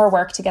lot more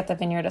work to get the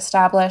vineyard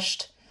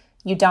established.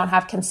 You don't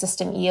have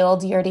consistent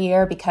yield year to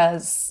year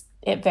because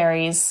it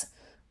varies.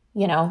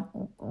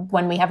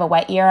 When we have a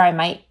wet year, I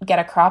might get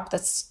a crop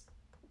that's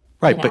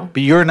right, but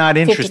you're not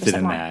interested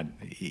in more. that.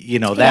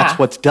 That's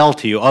what's dealt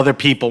to you. Other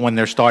people, when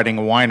they're starting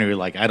a winery,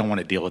 like, I don't want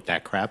to deal with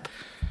that crap.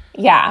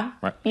 Yeah.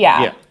 Right.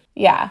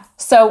 Yeah.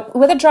 So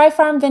with a dry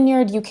farm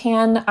vineyard,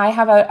 I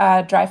have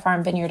a dry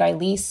farm vineyard I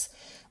lease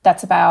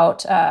that's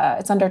about,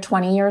 it's under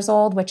 20 years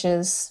old, which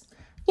is,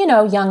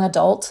 young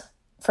adult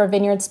for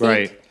vineyard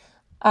speak.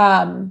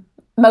 Right.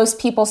 Most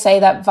people say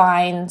that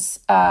vines,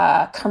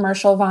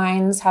 commercial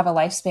vines, have a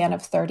lifespan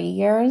of 30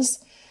 years.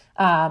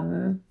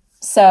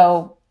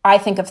 So I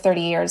think of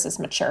 30 years as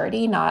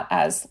maturity, not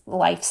as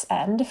life's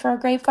end for a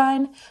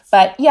grapevine.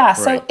 But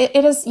so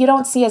it is, you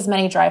don't see as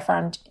many dry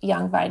farmed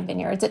young vine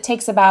vineyards. It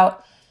takes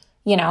about,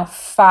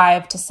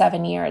 5 to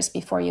 7 years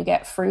before you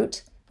get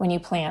fruit when you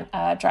plant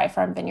a dry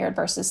farm vineyard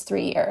versus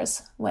 3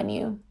 years when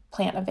you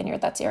plant a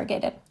vineyard that's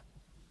irrigated.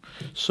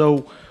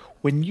 So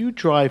when you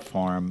dry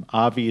farm,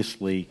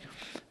 obviously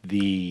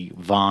the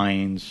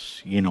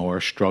vines, are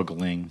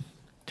struggling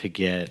to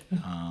get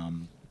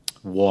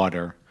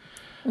water.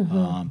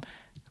 Mm-hmm.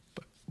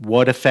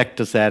 What effect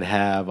does that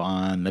have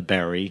on the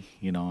berry?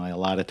 A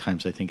lot of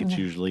times I think it's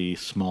usually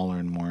smaller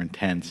and more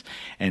intense.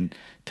 And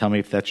tell me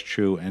if that's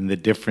true. And the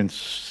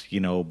difference,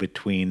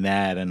 between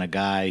that and a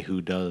guy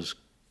who does,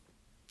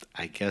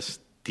 I guess,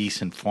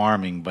 decent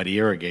farming, but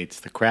irrigates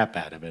the crap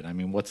out of it. I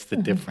mean, what's the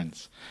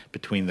difference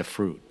between the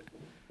fruit?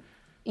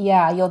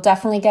 Yeah, you'll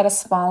definitely get a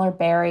smaller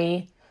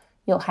berry.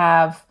 You'll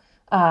have,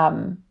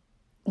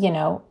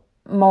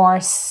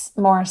 more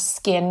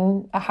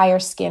skin, a higher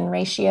skin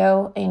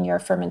ratio in your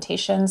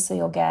fermentation. So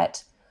you'll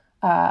get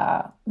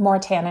more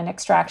tannin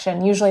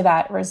extraction. Usually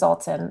that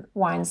results in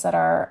wines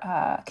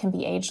that can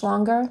be aged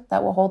longer,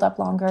 that will hold up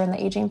longer in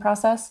the aging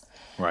process.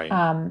 Right.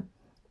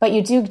 But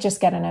you do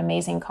just get an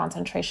amazing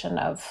concentration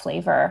of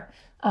flavor.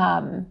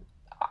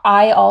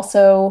 I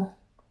also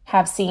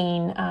have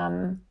seen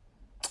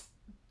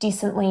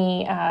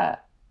decently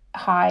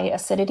high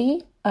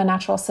acidity,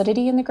 natural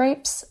acidity in the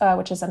grapes,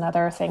 which is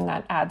another thing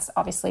that adds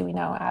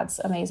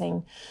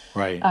amazing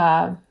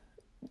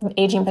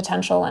aging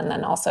potential and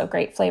then also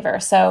great flavor.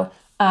 So,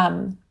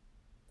 the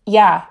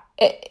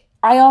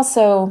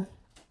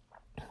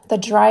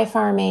dry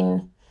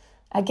farming,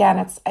 again,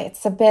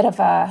 it's a bit of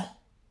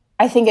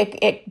I think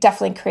it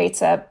definitely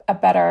creates a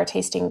better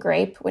tasting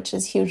grape, which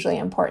is hugely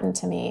important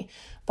to me.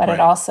 But it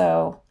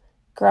also,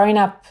 growing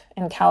up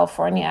in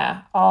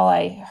California, all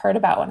I heard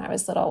about when I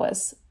was little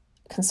was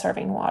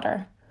conserving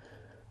water.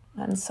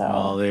 And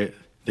so...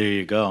 there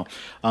you go.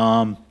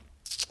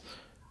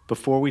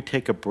 Before we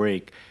take a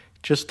break,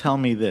 just tell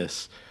me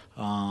this.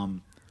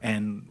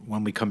 And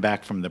when we come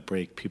back from the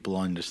break, people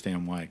will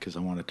understand why, because I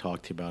want to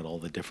talk to you about all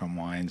the different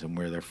wines and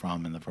where they're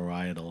from and the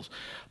varietals.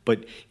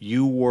 But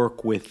you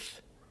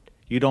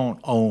don't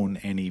own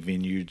any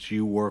vineyards.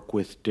 You work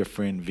with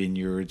different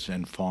vineyards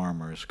and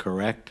farmers,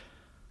 correct?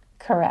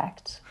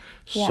 Correct.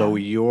 So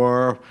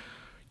your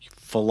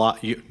I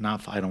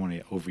don't want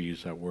to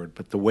overuse that word,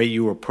 but the way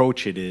you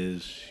approach it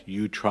is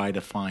you try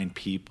to find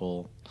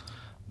people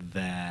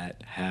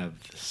that have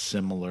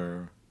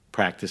similar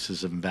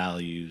practices and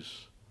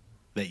values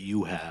that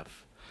you have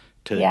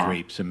to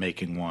grapes and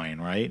making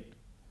wine, right?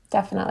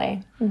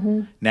 Definitely.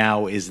 Mm-hmm.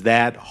 Now, is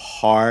that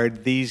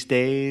hard these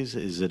days?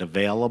 Is it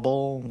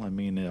available? I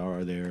mean,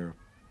 are there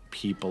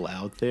people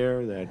out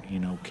there that,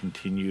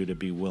 continue to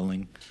be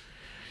willing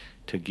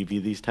to give you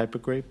these type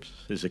of grapes?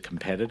 Is it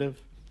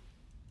competitive?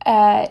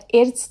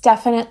 It's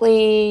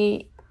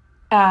definitely,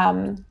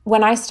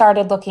 when I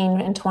started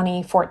looking in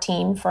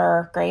 2014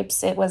 for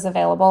grapes, it was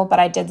available, but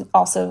I did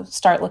also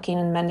start looking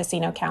in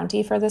Mendocino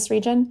County for this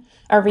reason,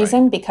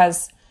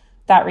 because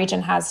that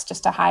region has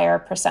just a higher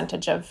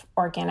percentage of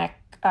organic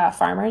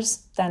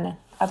farmers than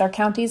other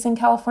counties in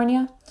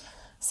California.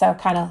 So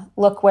kind of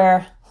look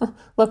where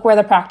look where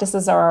the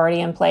practices are already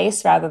in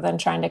place rather than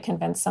trying to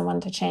convince someone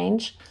to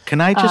change.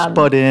 Can I just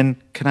butt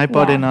in? Can I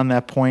butt in on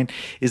that point?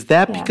 Is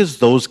that because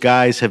those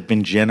guys have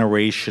been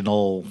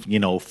generational,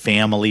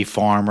 family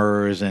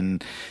farmers,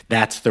 and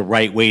that's the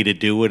right way to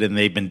do it, and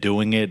they've been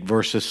doing it,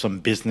 versus some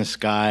business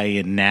guy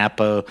in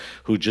Napa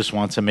who just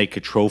wants to make a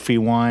trophy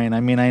wine? I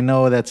mean, I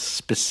know that's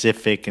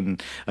specific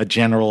and a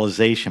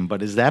generalization,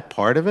 but is that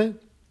part of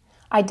it?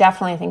 I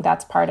definitely think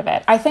that's part of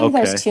it. I think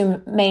there's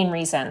two main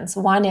reasons.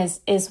 One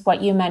is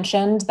what you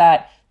mentioned,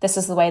 that this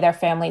is the way their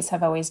families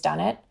have always done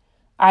it.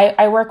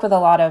 I work with a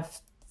lot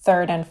of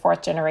third and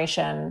fourth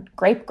generation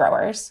grape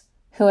growers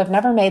who have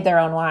never made their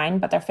own wine,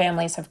 but their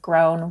families have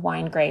grown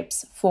wine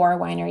grapes for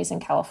wineries in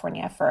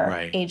California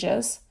for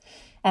ages.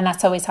 And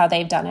that's always how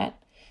they've done it.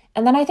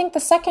 And then I think the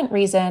second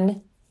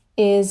reason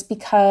is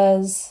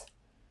because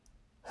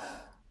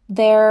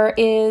there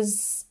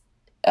is...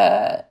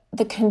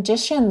 the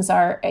conditions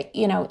are,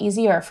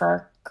 easier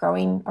for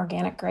growing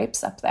organic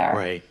grapes up there.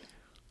 Right.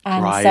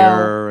 And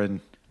drier and...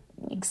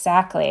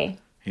 Exactly.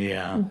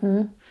 Yeah.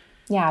 Mm-hmm.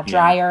 Yeah,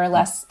 drier,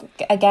 less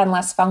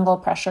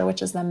fungal pressure,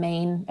 which is the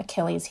main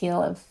Achilles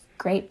heel of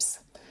grapes.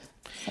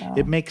 So.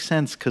 It makes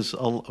sense because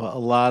a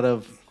lot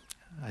of,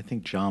 I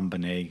think John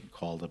Bonet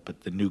called it,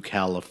 but the New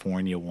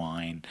California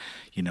wine,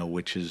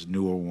 which is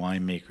newer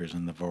winemakers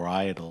and the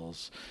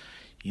varietals,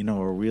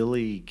 are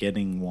really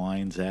getting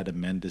wines out of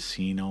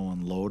Mendocino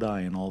and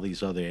Lodi and all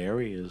these other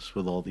areas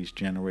with all these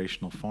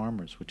generational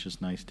farmers, which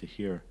is nice to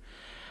hear.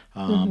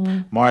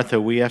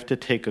 Martha, we have to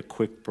take a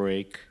quick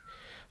break.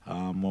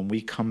 When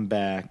we come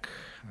back,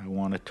 I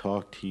want to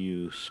talk to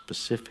you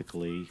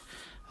specifically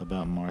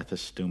about Martha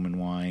Stoumen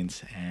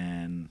wines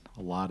and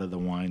a lot of the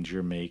wines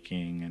you're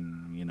making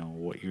and,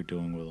 what you're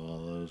doing with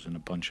all those and a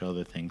bunch of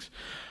other things.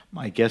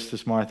 My guest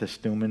is Martha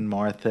Stoumen.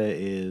 Martha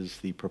is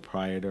the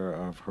proprietor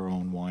of her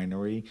own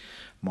winery,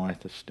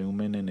 Martha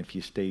Stoumen, and if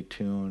you stay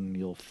tuned,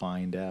 you'll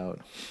find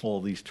out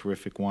all these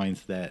terrific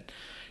wines that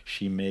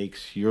she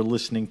makes. You're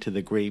listening to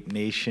The Grape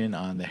Nation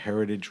on the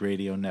Heritage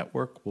Radio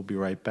Network. We'll be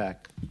right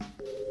back.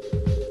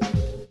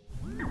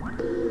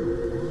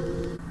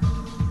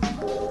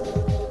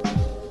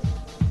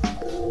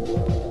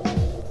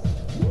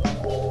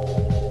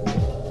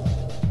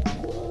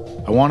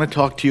 I want to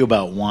talk to you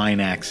about wine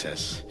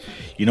access.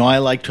 I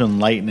like to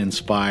enlighten,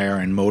 inspire,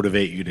 and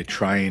motivate you to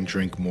try and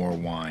drink more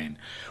wine.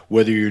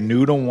 Whether you're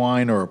new to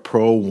wine or a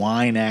pro,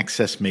 Wine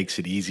Access makes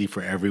it easy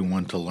for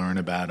everyone to learn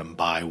about and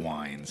buy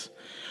wines.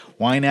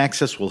 Wine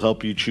Access will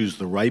help you choose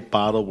the right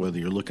bottle, whether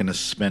you're looking to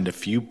spend a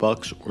few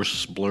bucks or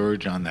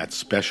splurge on that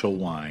special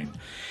wine.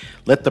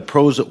 Let the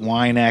pros at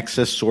Wine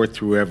Access sort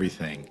through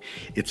everything.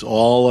 It's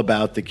all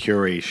about the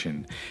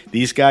curation.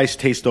 These guys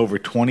taste over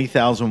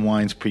 20,000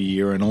 wines per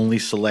year and only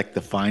select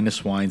the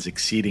finest wines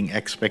exceeding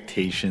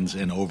expectations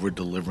and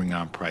over-delivering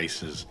on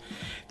prices.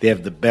 They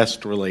have the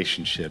best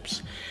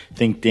relationships.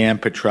 Think Dan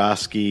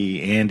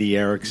Petrosky, Andy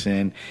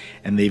Erickson,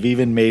 and they've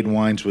even made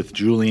wines with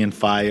Julian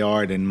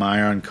Fayard and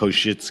Myron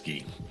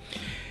Koshitsky.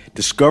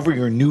 Discover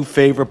your new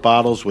favorite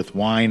bottles with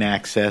Wine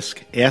Access.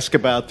 Ask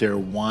about their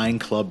Wine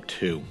Club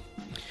too.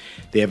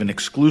 They have an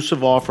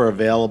exclusive offer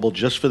available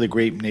just for the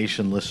Grape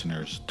Nation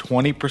listeners,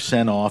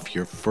 20% off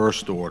your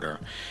first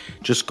order.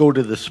 Just go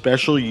to the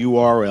special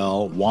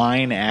URL,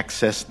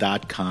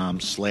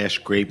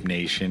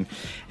 wineaccess.com/grapenation,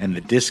 and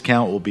the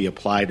discount will be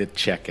applied at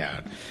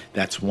checkout.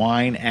 That's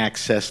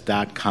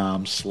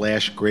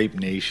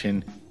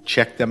wineaccess.com/grapenation.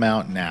 Check them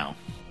out now.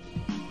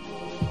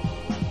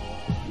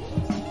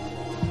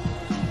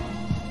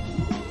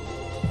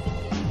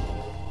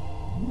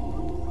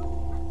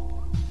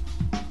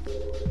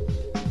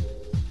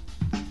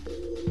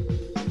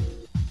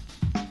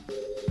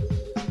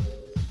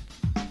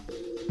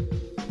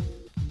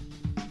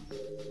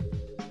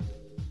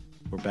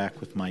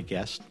 Back with my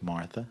guest,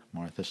 Martha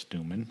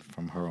Stoumen,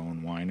 from her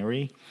own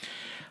winery.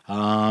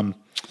 I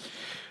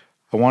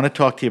want to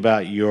talk to you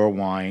about your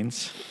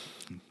wines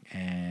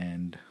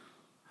and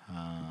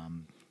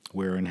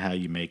where and how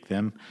you make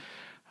them.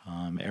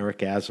 Eric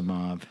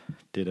Asimov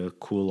did a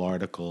cool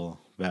article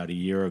about a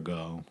year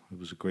ago. It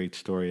was a great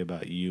story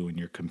about you and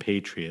your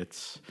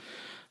compatriots,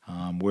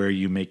 where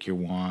you make your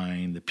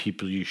wine, the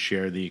people you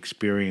share the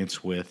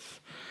experience with.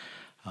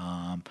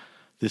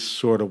 This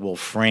sort of will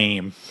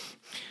frame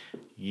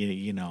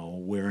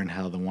where and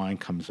how the wine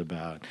comes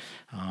about.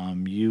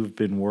 You've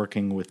been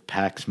working with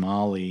Pax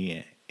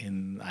Molly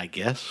in, I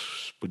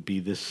guess, would be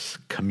this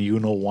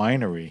communal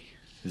winery.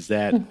 Is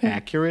that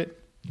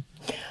accurate?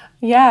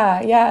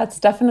 Yeah, it's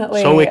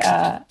definitely... So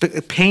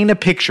paint a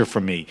picture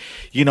for me.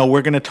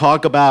 We're going to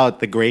talk about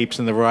the grapes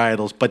and the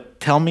varietals, but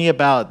tell me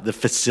about the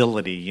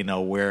facility,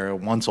 where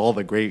once all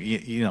the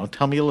grape,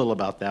 tell me a little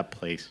about that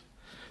place.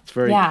 It's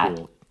very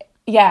cool.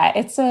 Yeah,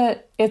 it's a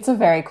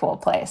very cool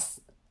place.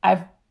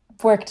 I've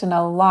worked in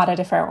a lot of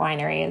different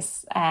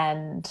wineries,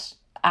 and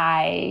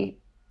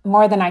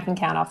more than I can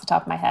count off the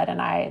top of my head,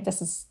 and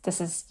this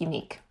is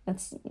unique.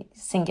 It's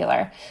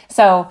singular.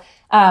 So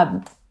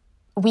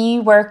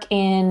we work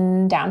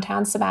in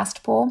downtown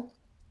Sebastopol,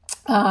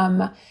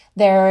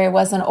 There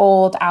was an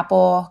old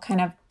apple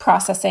kind of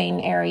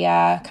processing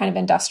area, kind of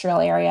industrial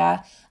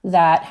area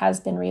that has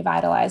been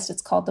revitalized.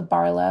 It's called the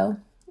Barlow.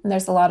 And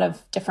there's a lot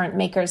of different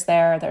makers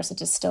there. There's a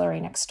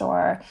distillery next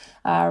door,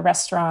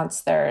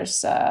 restaurants.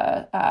 There's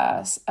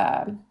a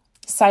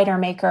cider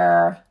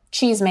maker,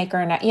 cheese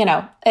maker.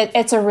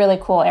 It's a really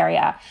cool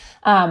area.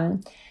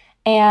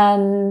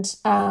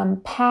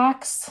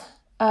 PAX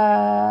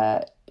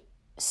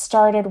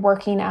started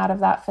working out of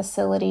that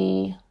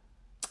facility.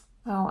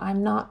 Oh,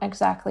 I'm not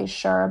exactly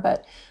sure,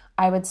 but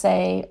I would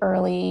say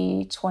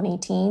early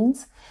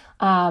 20-teens.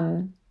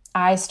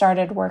 I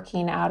started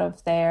working out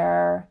of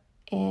there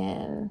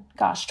in,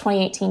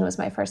 2018 was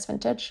my first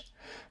vintage.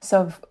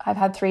 So I've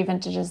had 3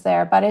 vintages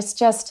there, but it's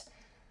just,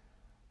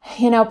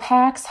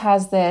 PAX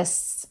has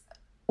this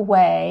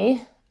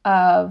way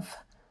of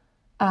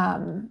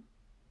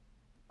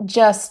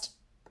just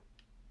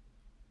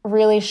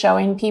really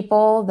showing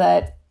people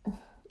that,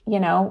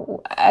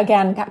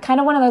 again, kind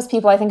of one of those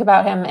people. I think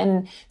about him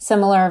in a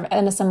similar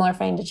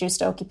vein to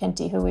Giusto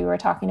Occhipinti, who we were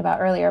talking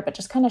about earlier, but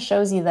just kind of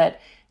shows you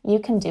that you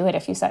can do it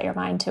if you set your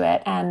mind to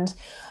it. And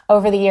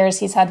over the years,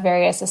 he's had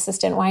various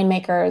assistant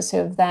winemakers who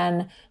have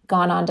then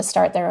gone on to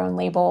start their own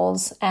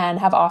labels and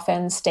have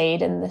often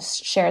stayed in this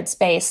shared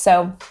space.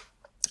 So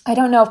I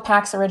don't know if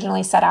PAX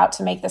originally set out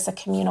to make this a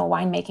communal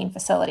winemaking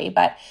facility,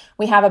 but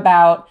we have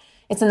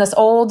it's in this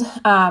old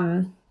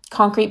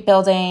concrete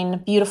building,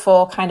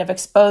 beautiful kind of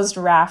exposed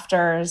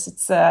rafters.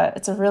 It's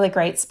a really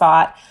great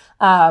spot.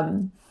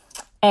 And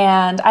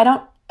I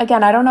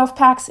don't know if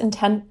PAX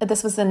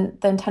this was the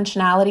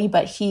intentionality,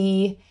 but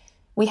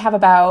we have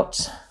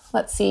about,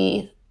 let's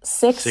see,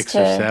 six or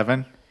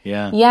seven.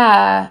 Yeah.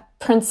 Yeah.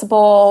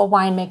 Principal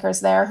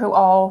winemakers there who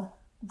all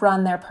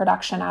run their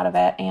production out of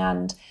it.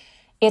 And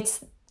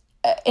it's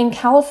in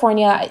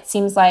California, it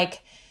seems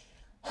like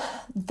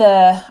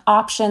the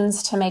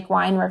options to make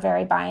wine were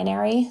very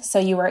binary. So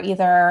you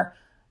either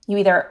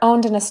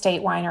owned an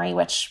estate winery,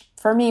 which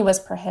for me was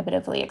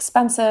prohibitively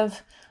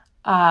expensive,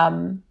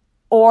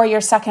 or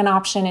your second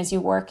option is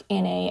you work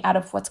out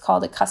of what's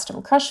called a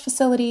custom crush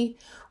facility,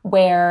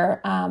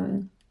 where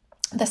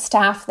the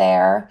staff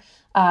there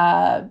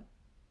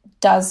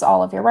does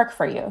all of your work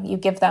for you. You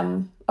give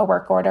them a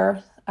work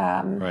order,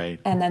 right,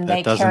 and then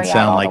they carry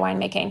out all the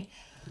winemaking.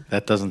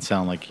 That doesn't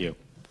sound like you.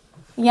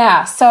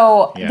 Yeah,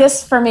 so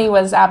this for me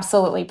was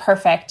absolutely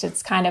perfect.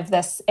 It's kind of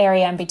this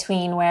area in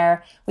between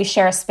where we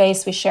share a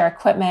space, we share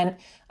equipment,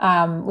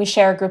 we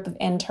share a group of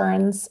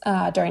interns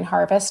during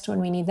harvest when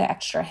we need the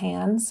extra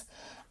hands.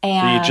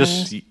 And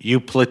so you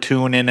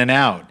platoon in and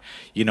out.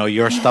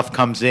 Your stuff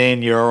comes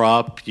in, you're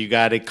up, you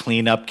got to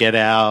clean up, get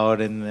out,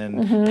 and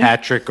then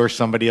Patrick or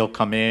somebody will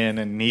come in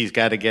and he's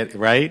got to get,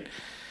 right?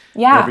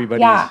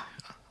 Yeah,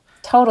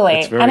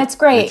 totally. And it's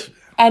great.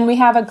 And we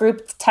have a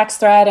group text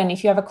thread, and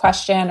if you have a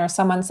question or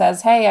someone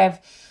says, hey,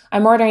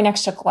 I'm ordering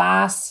extra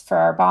glass for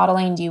our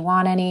bottling, do you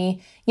want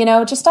any?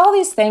 Just all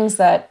these things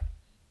that,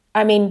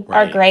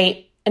 are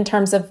great in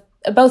terms of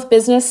both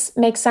business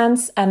makes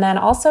sense and then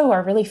also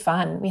are really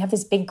fun. We have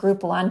these big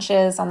group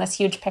lunches on this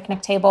huge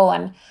picnic table,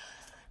 and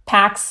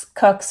Pax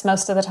cooks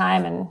most of the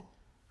time, and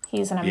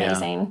he's an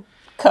amazing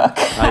cook.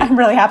 I'm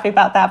really happy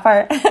about that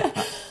part.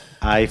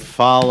 I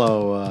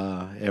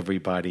follow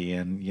everybody,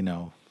 and,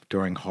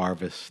 during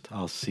harvest,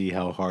 I'll see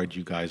how hard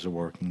you guys are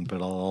working,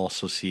 but I'll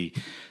also see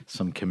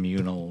some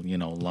communal,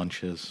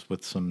 lunches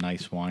with some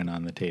nice wine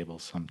on the table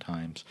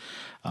sometimes.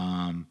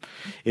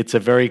 It's a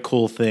very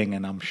cool thing,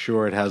 and I'm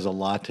sure it has a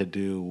lot to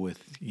do with,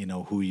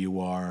 who you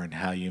are and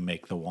how you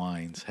make the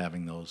wines,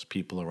 having those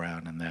people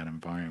around in that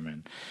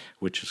environment,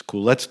 which is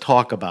cool. Let's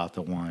talk about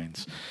the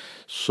wines.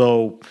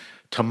 So,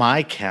 to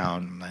my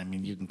count,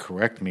 you can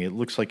correct me, it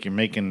looks like you're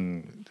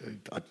making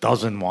a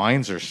dozen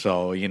wines or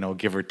so,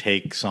 give or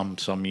take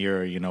some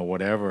year,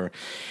 whatever.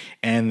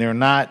 And they're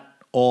not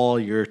all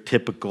your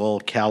typical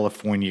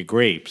California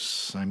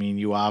grapes.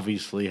 You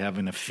obviously have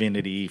an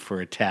affinity for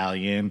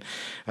Italian.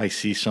 I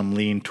see some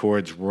lean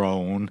towards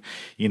Rhone.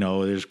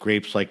 There's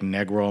grapes like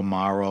Negro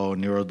Amaro,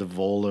 Nero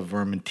d'Avola,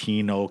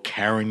 Vermentino,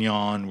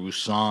 Carignan,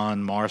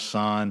 Roussanne,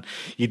 Marsanne.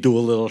 You do a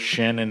little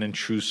Chenin and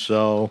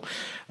Trousseau.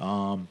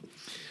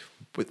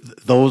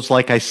 But those,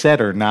 like I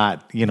said, are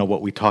not,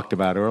 what we talked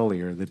about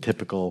earlier, the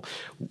typical.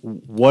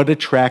 What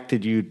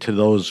attracted you to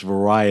those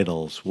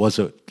varietals? Was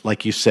it,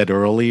 like you said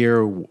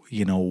earlier,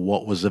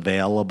 what was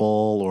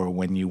available, or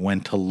when you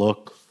went to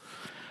look?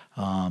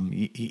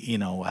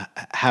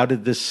 How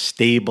did this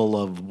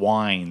stable of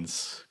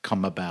wines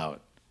come about?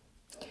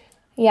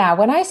 Yeah,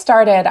 when I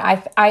started, I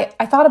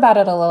thought about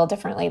it a little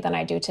differently than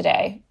I do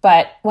today.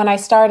 But when I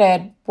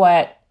started,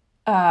 what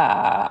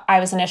I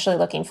was initially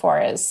looking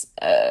for is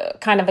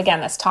kind of,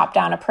 again, this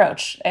top-down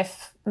approach.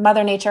 If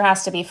Mother Nature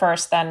has to be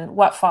first, then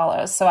what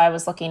follows? So I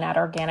was looking at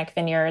organic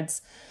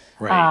vineyards,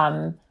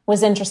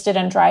 was interested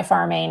in dry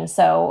farming.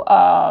 So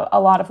a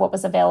lot of what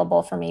was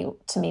available to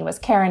me was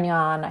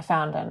Carignan. I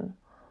found an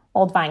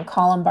Old Vine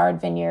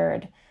Colombard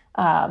vineyard.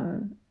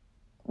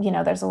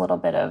 There's a little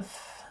bit of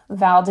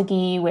Val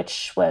d'Aiguille,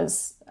 which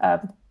was a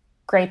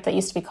grape that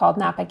used to be called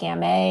Napa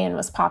Gamay and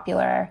was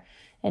popular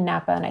in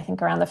Napa and I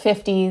think around the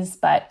 50s.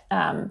 But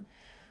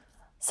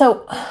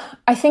so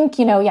I think,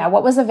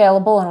 what was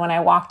available. And when I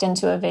walked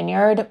into a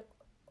vineyard,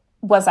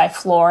 was I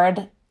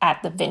floored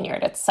at the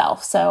vineyard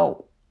itself?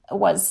 So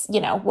was,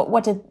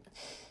 what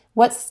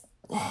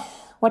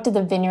did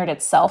the vineyard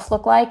itself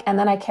look like? And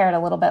then I cared a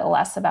little bit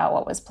less about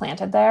what was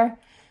planted there.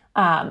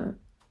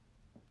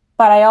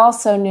 But I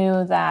also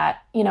knew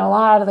that, a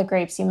lot of the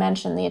grapes you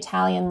mentioned, the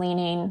Italian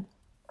leaning,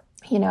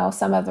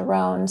 some of the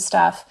Rhone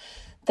stuff,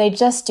 they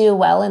just do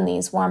well in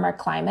these warmer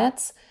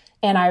climates.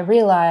 And I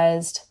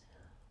realized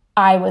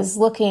I was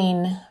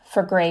looking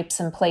for grapes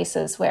in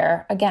places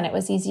where, again, it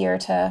was easier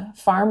to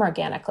farm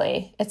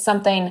organically. It's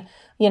something,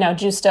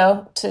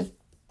 Giusto, to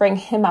bring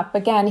him up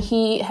again,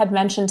 he had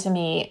mentioned to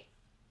me,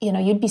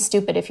 you'd be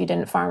stupid if you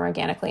didn't farm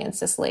organically in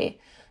Sicily.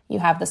 You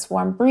have this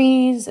warm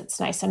breeze, it's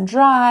nice and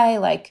dry,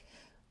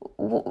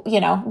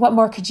 what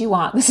more could you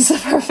want? This is a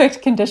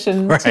perfect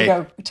condition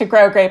to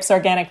grow grapes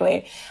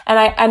organically.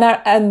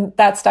 And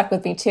that stuck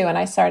with me too. And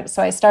I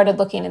started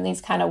looking in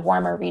these kind of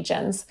warmer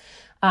regions.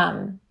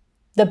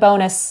 The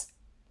bonus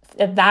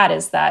of that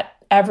is that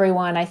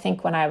everyone, I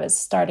think when I was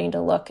starting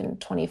to look in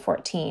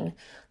 2014,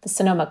 the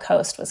Sonoma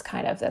coast was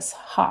kind of this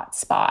hot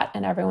spot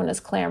and everyone was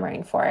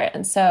clamoring for it.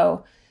 And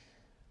so,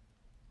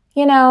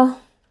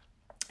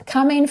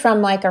 coming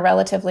from like a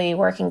relatively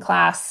working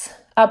class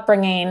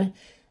upbringing,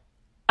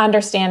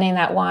 understanding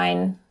that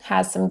wine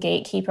has some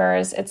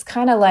gatekeepers, it's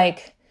kind of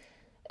like,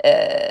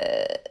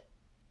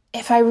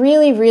 if I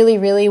really, really,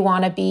 really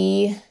want to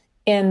be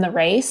in the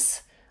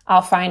race,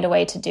 I'll find a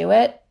way to do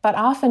it. But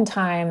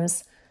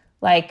oftentimes,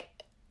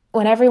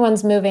 when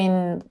everyone's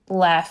moving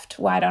left,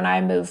 why don't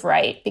I move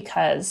right?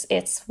 Because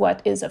it's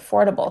what is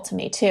affordable to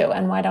me too.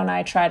 And why don't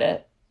I try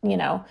to,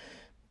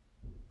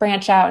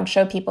 branch out and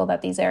show people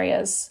that these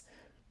areas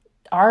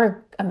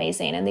are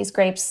amazing and these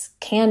grapes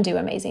can do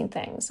amazing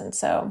things. And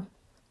so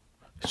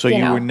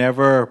you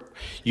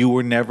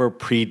were never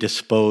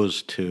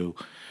predisposed to,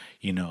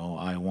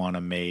 I want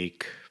to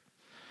make,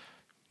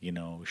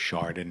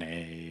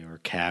 Chardonnay or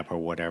Cab or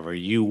whatever.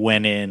 You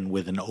went in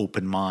with an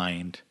open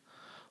mind,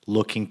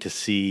 looking to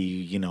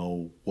see,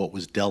 what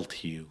was dealt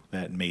to you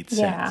that made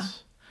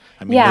sense.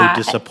 No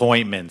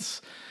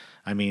disappointments.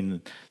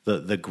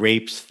 The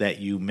grapes that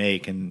you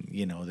make, and,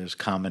 there's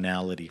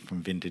commonality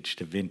from vintage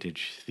to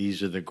vintage.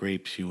 These are the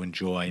grapes you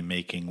enjoy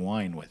making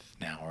wine with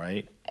now,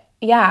 right?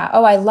 Yeah.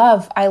 Oh, I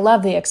love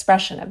the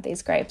expression of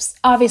these grapes.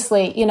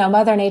 Obviously,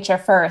 Mother Nature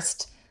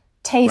first.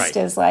 Taste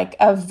is like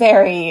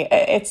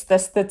it's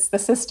the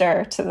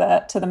sister to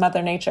the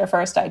Mother Nature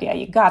first idea.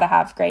 You got to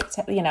have great,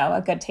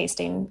 a good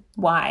tasting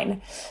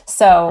wine.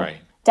 So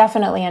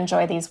definitely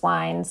enjoy these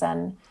wines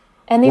and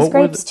these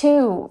grapes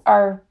too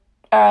are,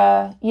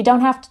 you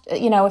don't have to,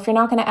 if you're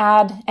not going to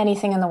add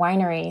anything in the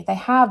winery, they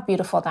have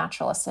beautiful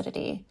natural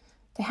acidity.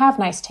 They have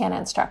nice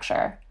tannin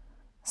structure.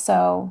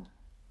 So.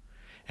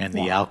 And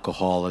the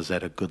alcohol is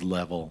at a good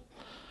level.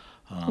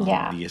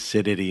 The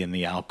acidity and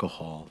the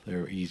alcohol,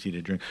 they're easy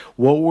to drink.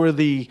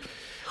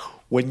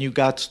 When you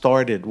got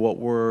started, what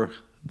were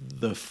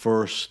the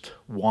first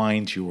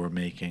wines you were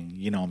making?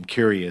 I'm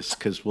curious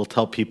because we'll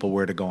tell people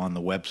where to go on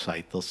the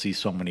website. They'll see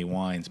so many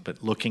wines,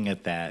 but looking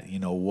at that,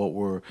 what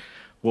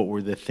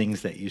were the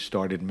things that you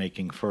started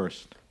making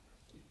first?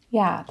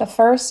 Yeah, the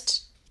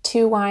first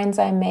two wines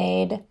I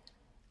made,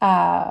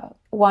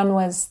 one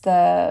was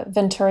the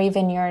Venturi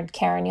Vineyard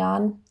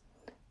Carignan,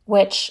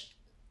 which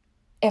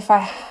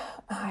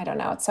I don't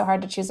know, it's so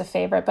hard to choose a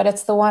favorite, but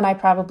it's the one I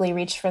probably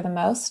reach for the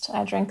most.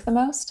 I drink the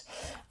most.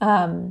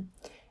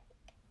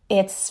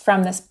 It's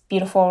from this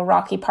beautiful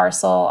rocky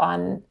parcel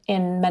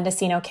in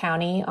Mendocino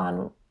County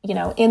on,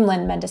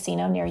 inland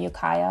Mendocino near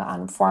Ukiah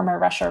on former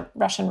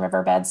Russian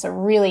riverbeds. So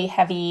really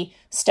heavy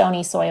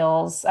stony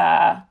soils,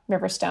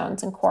 river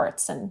stones and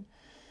quartz. And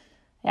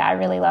yeah, I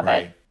really love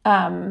it.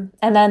 And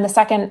then the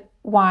second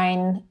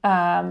wine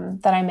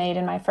that I made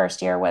in my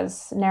first year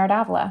was Nera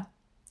d'Avola.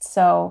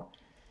 So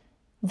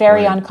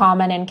very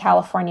uncommon in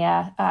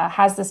California,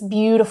 has this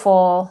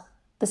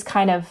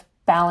kind of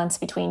balance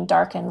between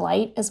dark and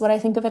light is what I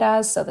think of it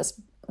as. So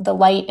the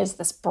light is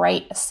this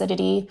bright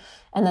acidity,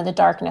 and then the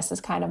darkness is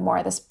kind of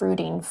more this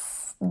brooding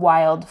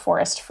wild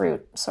forest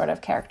fruit sort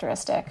of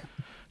characteristic.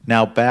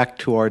 Now, back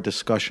to our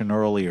discussion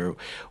earlier,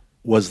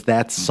 was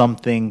that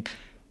something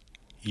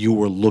you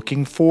were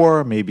looking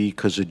for, maybe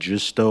because of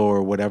Giusto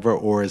or whatever,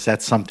 or is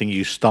that something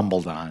you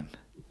stumbled on?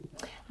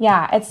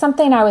 Yeah, it's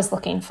something I was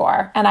looking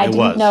for, and I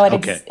didn't know it.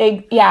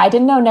 I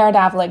didn't know Nera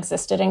d'Avola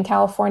existed in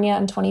California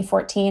in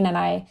 2014, and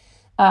I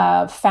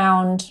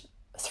found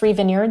 3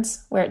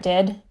 vineyards where it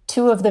did.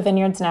 2 of the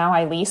vineyards now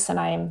I lease, and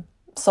I'm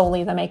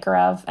solely the maker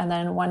of, and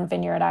then 1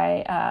 vineyard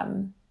I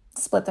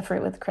split the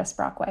fruit with Chris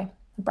Brockway,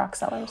 Brock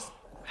Cellars.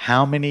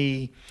 How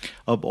many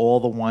of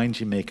all the wines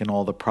you make and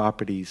all the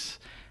properties?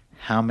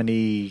 How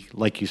many,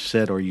 like you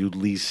said, are you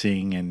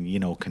leasing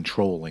and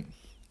controlling?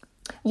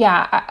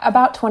 Yeah,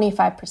 about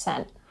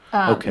 25%.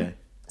 Okay.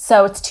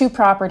 So it's 2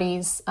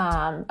 properties,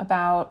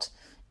 about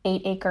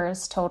 8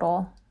 acres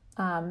total,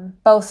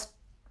 both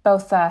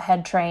both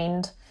head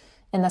trained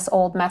in this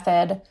old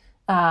method.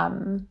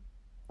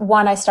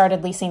 One I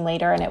started leasing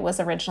later, and it was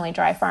originally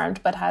dry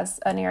farmed, but has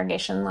an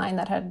irrigation line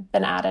that had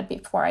been added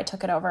before I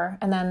took it over.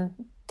 And then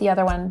the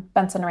other one,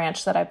 Benson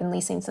Ranch, that I've been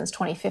leasing since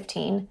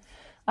 2015,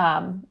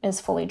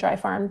 is fully dry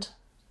farmed.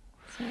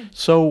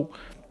 So,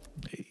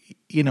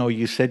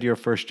 you said you're a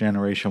first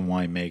generation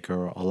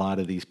winemaker. A lot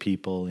of these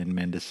people in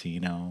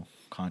Mendocino,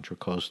 Contra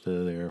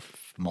Costa, they're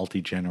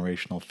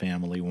multi-generational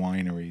family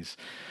wineries.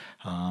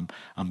 I'm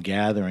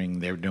gathering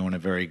they're doing a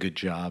very good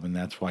job, and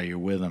that's why you're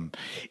with them.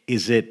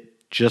 Is it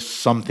just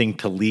something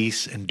to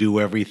lease and do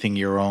everything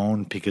your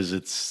own because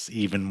it's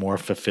even more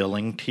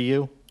fulfilling to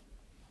you?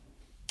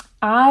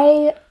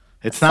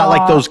 It's not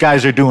like those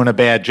guys are doing a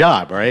bad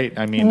job, right?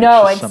 I mean,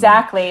 no,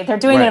 exactly. They're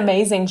doing an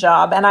amazing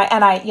job. And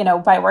I,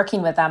 by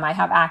working with them, I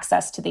have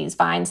access to these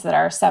vines that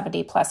are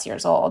 70 plus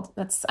years old.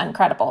 It's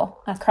incredible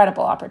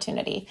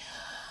opportunity.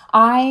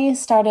 I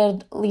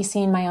started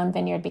leasing my own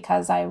vineyard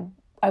because I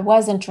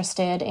was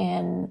interested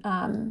in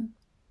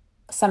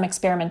some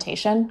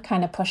experimentation,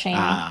 kind of pushing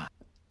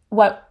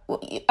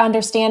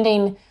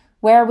understanding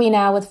where are we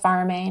now with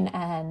farming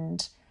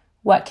and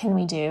what can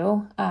we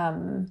do.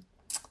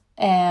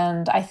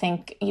 And I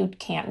think you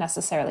can't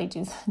necessarily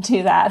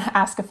do that.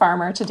 Ask a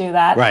farmer to do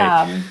that.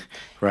 Right.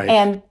 Right.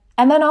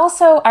 And then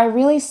also I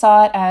really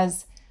saw it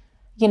as,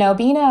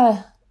 being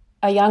a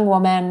young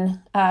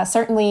woman,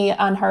 certainly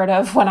unheard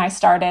of when I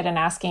started and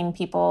asking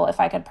people if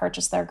I could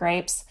purchase their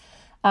grapes.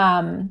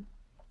 And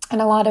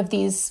a lot of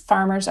these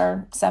farmers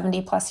are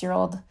 70 plus year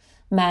old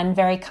men,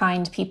 very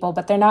kind people,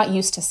 but they're not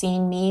used to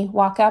seeing me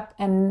walk up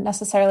and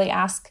necessarily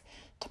ask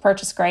to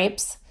purchase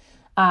grapes.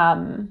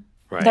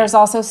 Right. There's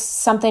also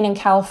something in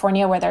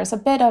California where there's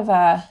kind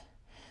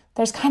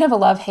of a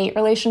love-hate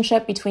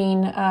relationship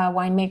between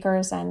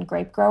winemakers and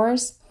grape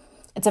growers.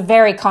 It's a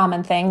very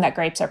common thing that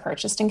grapes are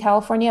purchased in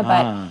California,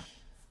 but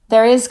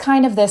there is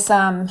kind of this,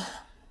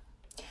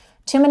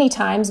 too many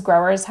times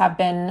growers have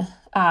been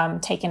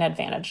taken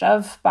advantage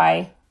of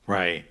by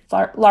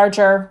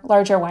larger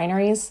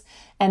wineries.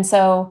 And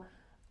so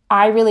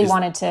I really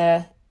wanted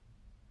to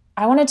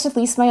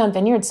lease my own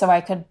vineyard so I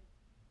could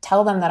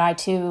tell them that I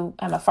too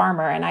am a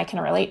farmer and I can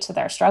relate to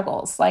their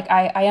struggles. Like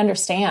I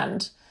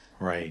understand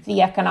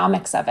the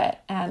economics of it,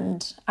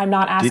 and I'm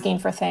not asking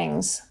for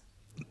things.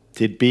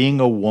 Did being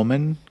a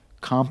woman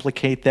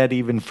complicate that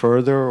even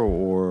further,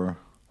 or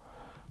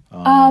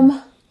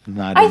not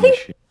an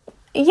issue?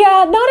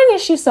 Yeah, not an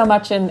issue so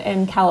much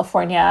in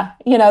California.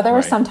 There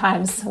were some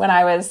times when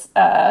I was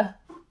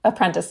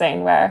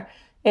apprenticing where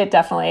it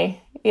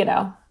definitely, in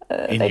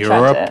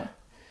Europe? tried to.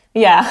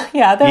 Yeah.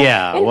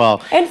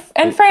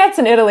 In France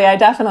and Italy, I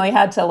definitely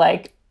had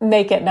to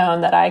make it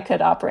known that I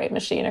could operate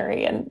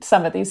machinery and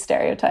some of these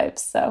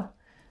stereotypes. So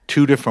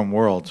two different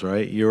worlds,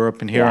 right? Europe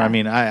and here. Yeah. I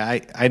mean, I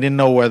didn't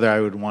know whether I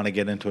would want to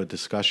get into a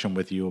discussion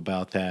with you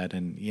about that,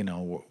 and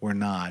we're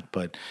not.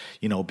 But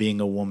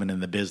being a woman in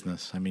the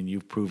business, I mean,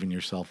 you've proven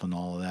yourself and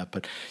all of that.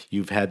 But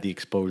you've had the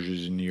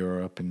exposures in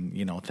Europe, and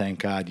thank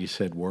God you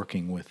said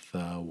working with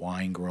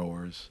wine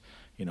growers.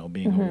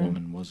 Being a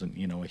woman wasn't,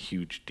 a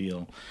huge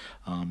deal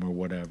or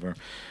whatever.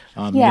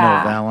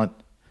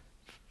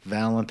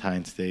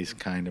 Valentine's Day's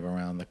kind of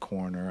around the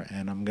corner,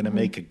 and I'm going to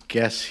make a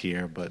guess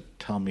here, but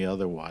tell me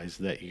otherwise,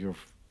 that your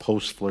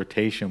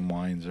post-flirtation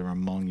wines are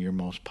among your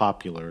most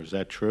popular. Is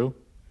that true?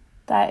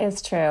 That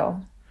is true,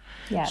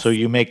 yes. So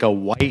you make a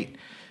white,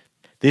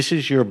 this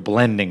is your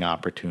blending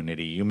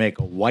opportunity. You make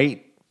a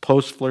white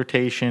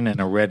post-flirtation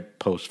and a red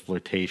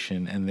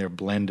post-flirtation, and they're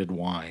blended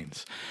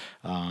wines.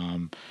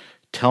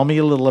 Tell me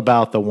a little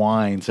about the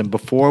wines. And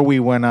before we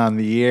went on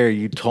the air,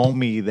 you told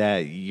me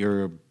that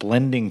your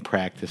blending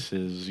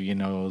practices,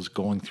 is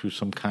going through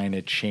some kind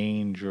of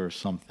change or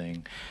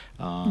something.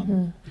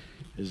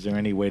 Is there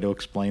any way to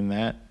explain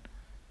that?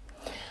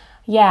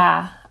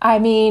 Yeah. I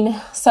mean,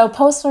 so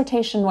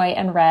post-flirtation white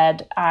and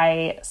red,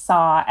 I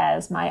saw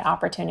as my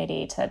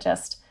opportunity to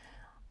just,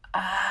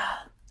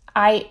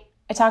 I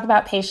talk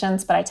about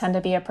patience, but I tend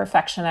to be a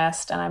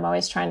perfectionist, and I'm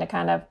always trying to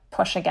kind of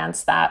push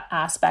against that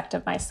aspect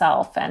of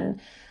myself.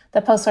 And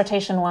the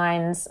post-flirtation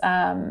wines,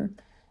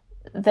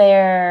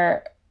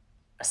 they're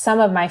some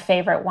of my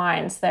favorite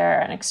wines. They're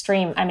an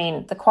extreme,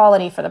 the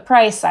quality for the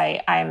price,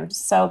 I'm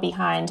so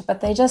behind, but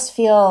they just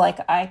feel like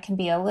I can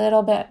be a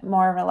little bit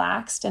more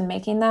relaxed in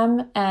making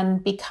them.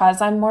 And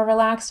because I'm more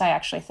relaxed, I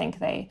actually think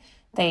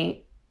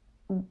they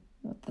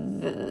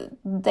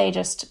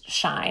just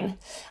shine.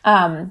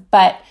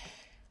 But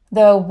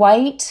the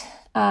white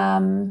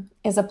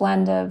is a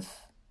blend of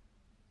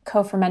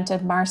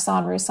co-fermented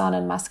Marsanne, Roussanne,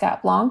 and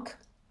Muscat Blanc.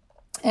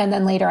 And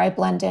then later I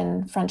blend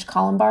in French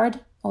Colombard,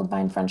 Old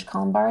Vine French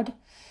Colombard.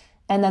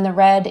 And then the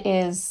red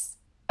is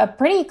a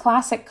pretty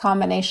classic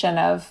combination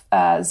of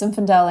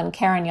Zinfandel and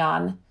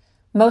Carignan.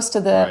 Most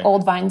of the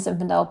Old Vine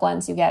Zinfandel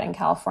blends you get in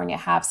California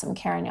have some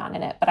Carignan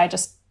in it, but I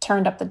just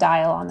turned up the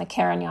dial on the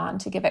Carignan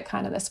to give it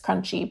kind of this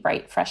crunchy,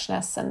 bright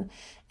freshness and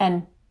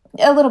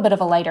a little bit of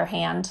a lighter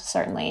hand,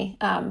 certainly,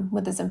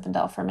 with the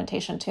Zinfandel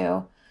fermentation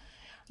too.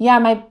 Yeah,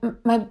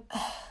 my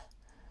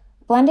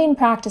blending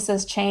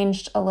practices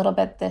changed a little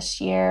bit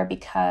this year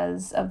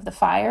because of the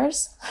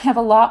fires. I have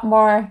a lot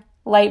more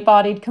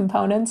light-bodied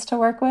components to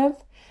work with.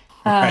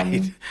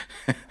 Right.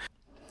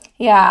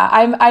 Yeah,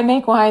 I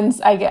make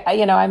wines.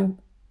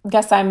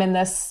 Guess I'm in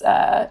this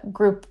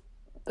group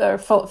or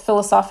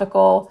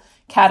philosophical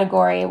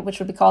category, which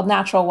would be called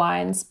natural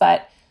wines.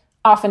 But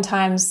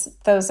oftentimes,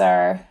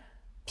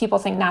 people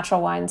think natural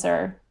wines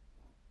are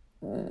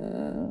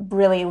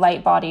really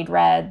light-bodied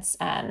reds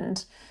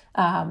and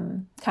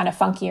kind of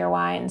funkier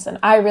wines. And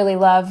I really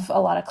love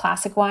a lot of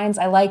classic wines.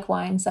 I like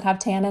wines that have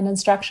tannin and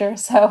structure.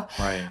 So,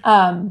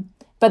 Right.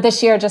 But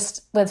this year,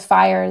 just with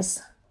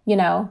fires, we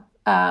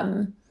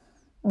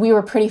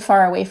were pretty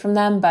far away from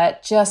them.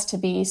 But just to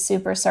be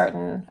super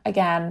certain,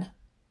 again,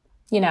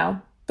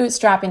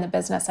 bootstrapping the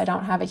business, I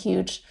don't have a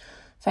huge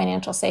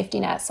financial safety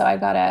net. So I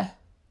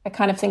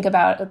kind of think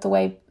about it the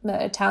way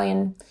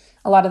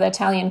a lot of the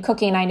Italian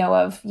cooking I know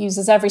of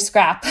uses every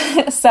scrap.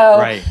 So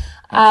Right.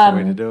 That's the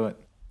way to do it.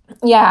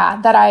 Yeah,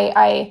 that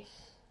I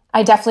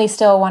definitely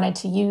still wanted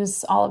to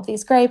use all of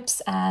these grapes,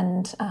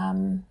 and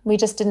I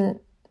just didn't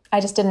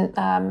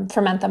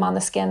ferment them on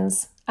the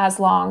skins as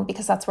long,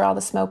 because that's where all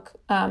the smoke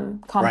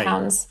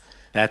compounds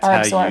That's are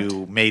how absorbed.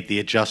 you made the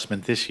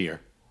adjustment this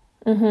year.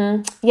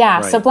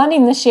 Yeah, Right. so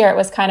blending this year, it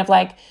was kind of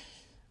like,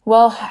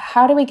 well,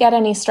 how do we get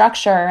any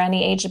structure or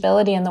any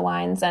ageability in the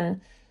wines? And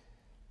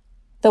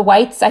the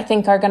whites, I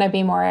think, are going to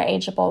be more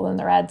ageable than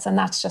the reds, and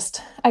that's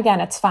just, again,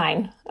 it's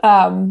fine.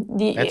 That's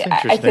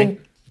interesting. I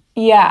think,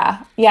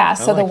 yeah.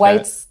 So the like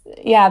whites,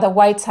 the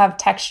whites have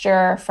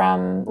texture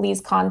from Lee's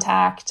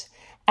contact,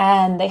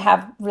 and they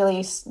have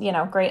really,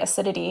 great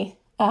acidity.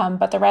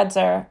 But the reds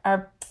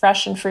are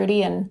fresh and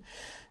fruity, and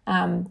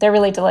they're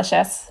really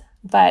delicious.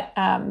 But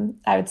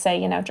I would say,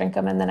 drink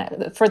them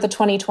for the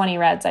 2020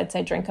 reds, I'd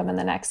say drink them in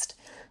the next,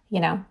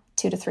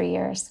 2 to 3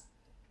 years.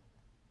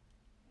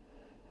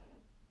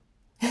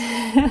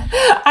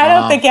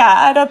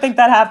 I don't think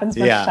that happens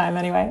much time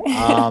anyway.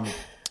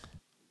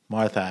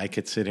 Martha, I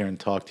could sit here and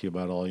talk to you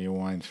about all your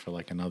wines for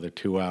like another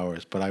 2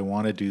 hours, but I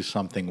want to do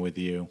something with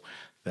you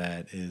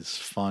that is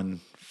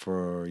fun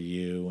for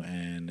you,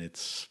 and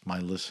it's my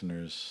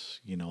listeners,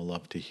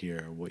 love to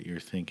hear what you're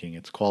thinking.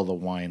 It's called a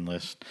wine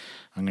list.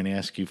 I'm going to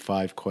ask you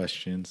 5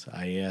 questions.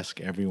 I ask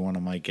every one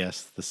of my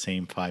guests the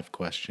same 5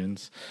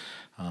 questions.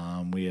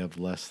 We have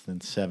less than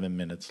 7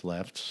 minutes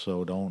left,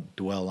 so don't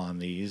dwell on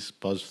these.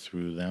 Buzz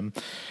through them.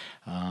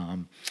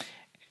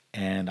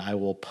 And I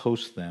will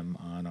post them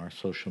on our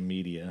social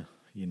media,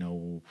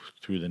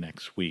 through the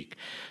next week.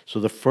 So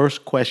the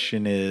first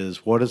question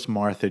is, what is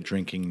Martha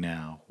drinking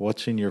now?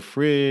 What's in your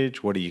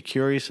fridge? What are you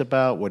curious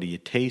about? What are you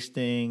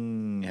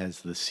tasting?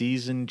 Has the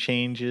season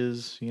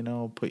changes,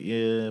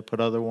 put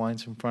other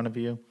wines in front of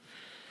you?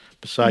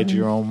 Besides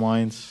your own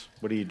wines,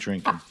 what are you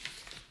drinking?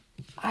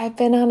 I've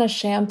been on a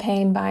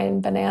champagne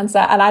buying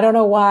bonanza, and I don't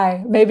know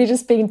why. Maybe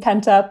just being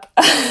pent up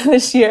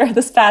this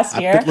past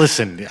year. But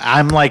listen,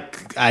 I'm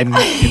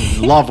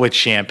in love with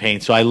champagne,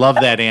 so I love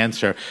that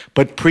answer.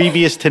 But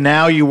previous to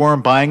now, you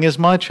weren't buying as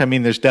much? I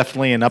mean, there's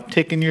definitely an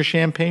uptick in your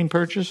champagne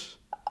purchase?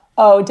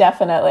 Oh,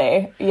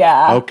 definitely.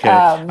 Yeah. Okay.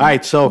 All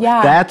right, so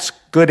that's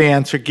good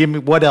answer. Give me,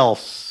 what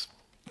else?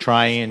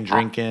 Trying,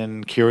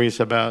 drinking, curious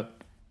about?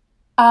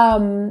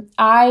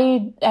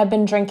 I have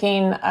been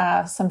drinking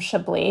some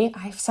Chablis.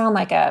 I sound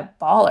like a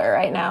baller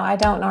right now. I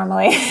don't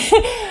normally.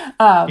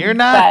 You're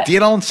not.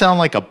 You don't sound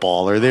like a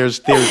baller. There's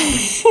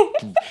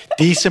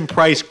decent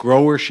price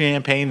grower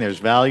champagne. There's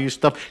value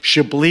stuff.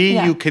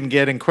 Chablis, you can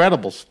get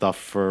incredible stuff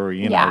for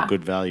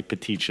good value.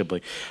 Petit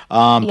Chablis.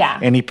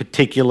 Any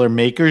particular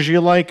makers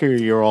you like, or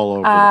you're all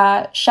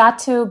over?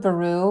 Chateau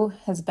Beru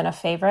has been a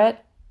favorite.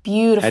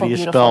 Beautiful. How do you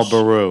spell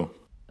Beru?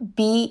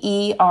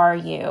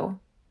 Beru.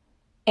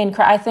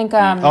 I think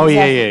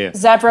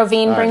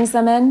Zevrovine brings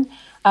them in.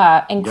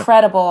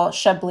 Incredible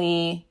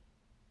Chablis.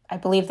 I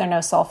believe they're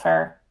no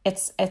sulfur.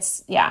 It's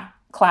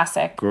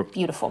classic,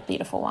 beautiful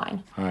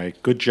wine. All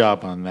right, good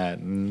job on that.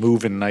 And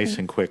moving nice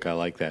and quick. I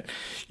like that.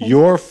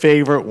 Your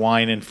favorite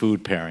wine and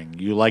food pairing?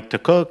 You like to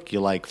cook, you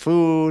like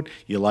food,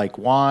 you like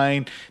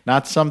wine.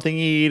 Not something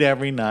you eat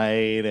every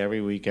night,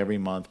 every week, every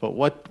month. But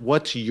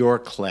what's your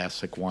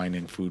classic wine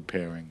and food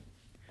pairing?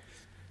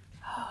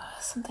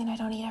 Something I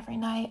don't eat every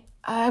night.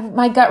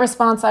 My gut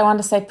response, I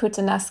wanted to say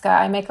puttanesca.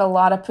 I make a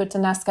lot of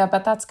puttanesca,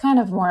 but that's kind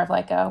of more of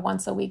like a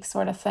once a week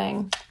sort of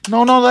thing.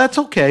 No, that's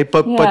okay.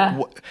 But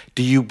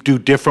do you do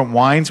different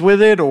wines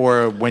with it,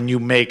 or when you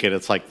make it,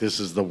 it's like this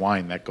is the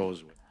wine that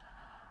goes with it?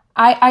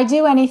 I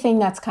do anything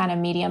that's kind of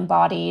medium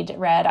bodied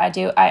red. I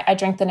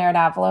drink the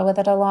Nerd with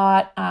it a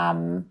lot,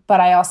 but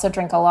I also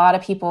drink a lot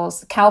of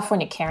people's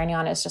California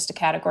Carignan is just a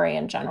category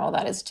in general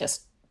that is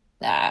just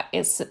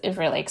is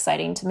really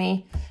exciting to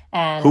me.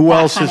 And who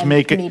else is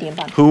making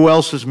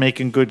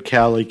good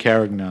Cali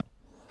Carignan?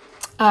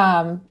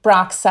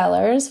 Brock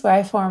Cellars, where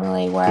I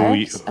formerly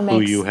worked. Who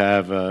you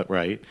have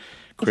right?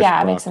 Chris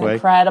Brockway. Makes an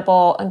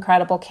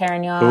incredible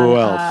Carignan. Who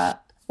else?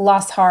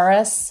 Las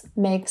Harris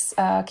makes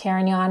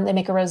Carignan. They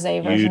make a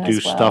rosé version as well. You do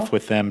stuff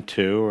with them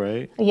too,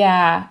 right?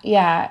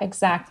 Yeah,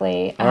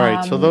 exactly. All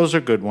right, so those are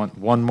good.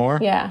 One more?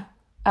 Yeah.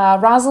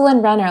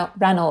 Rosalind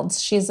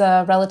Reynolds. She's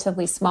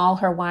relatively small.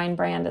 Her wine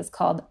brand is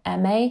called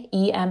Emme,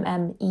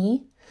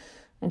 E-M-M-E,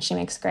 and she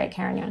makes great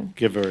Carignan.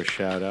 Give her a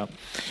shout out.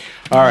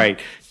 All right.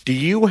 Do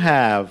you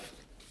have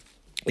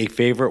a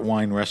favorite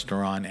wine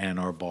restaurant and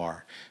or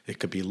bar? It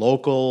could be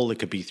local, it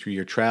could be through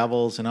your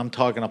travels, and I'm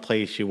talking a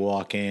place you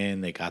walk in,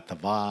 they got the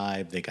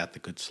vibe, they got the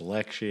good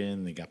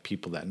selection, they got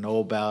people that know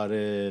about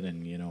it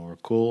and, are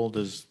cool.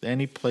 Does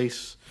any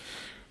place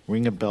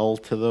ring a bell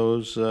to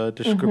those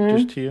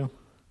descriptors to you?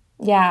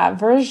 Yeah,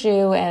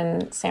 Verjus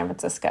in San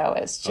Francisco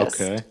is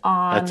just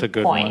on That's a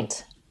good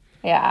point.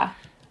 One. Yeah.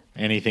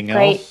 Anything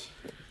Great. else?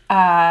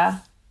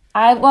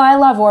 I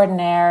love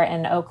Ordinaire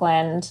in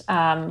Oakland.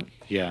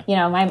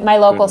 My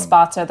local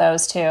spots are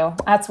those two.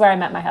 That's where I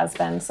met my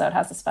husband, so it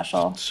has a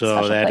special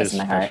place in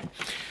my heart.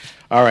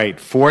 All right,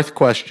 fourth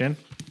question.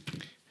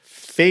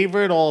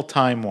 Favorite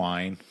all-time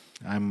wine?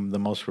 I'm the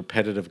most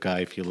repetitive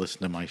guy. If you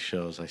listen to my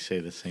shows, I say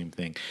the same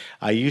thing.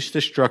 I used to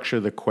structure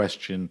the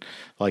question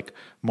like,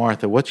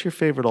 Martha, what's your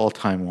favorite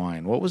all-time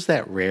wine? What was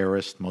that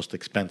rarest, most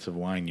expensive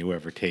wine you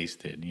ever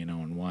tasted,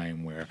 and why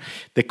and where?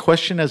 The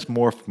question has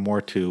morphed more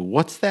to,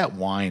 what's that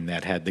wine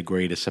that had the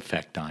greatest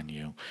effect on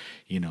you?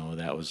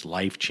 That was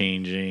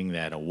life-changing,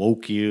 that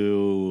awoke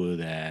you,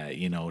 that,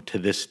 to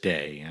this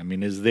day. I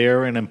mean, is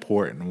there an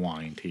important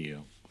wine to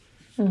you?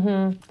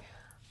 Mm-hmm.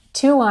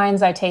 Two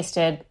wines I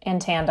tasted in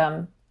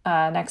tandem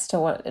next to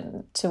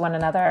one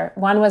another.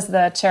 One was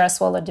the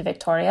Cerasuolo di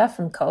Victoria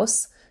from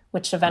Kos,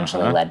 which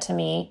eventually led to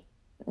me,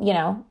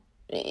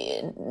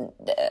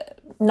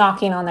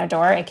 knocking on their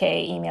door,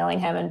 aka emailing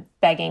him and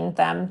begging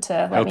them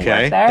to let me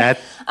work there.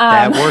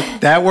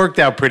 That worked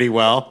out pretty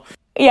well.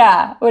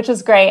 Yeah, which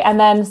is great. And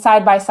then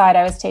side by side,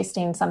 I was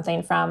tasting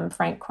something from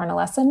Frank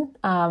Cornelissen,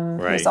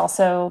 who's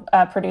also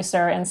a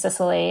producer in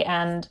Sicily.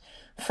 And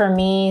for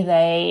me,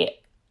 they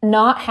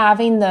not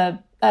having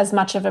as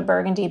much of a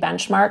Burgundy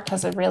benchmark,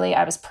 because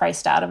I was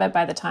priced out of it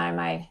by the time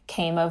I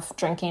came of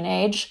drinking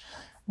age.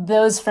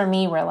 Those for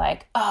me were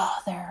like,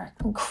 they're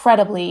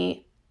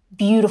incredibly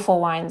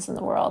beautiful wines in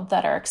the world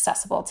that are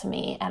accessible to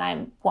me. And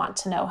I want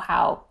to know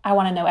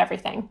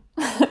everything.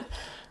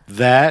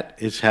 That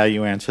is how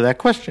you answer that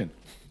question.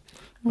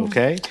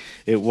 Okay?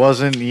 It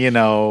wasn't,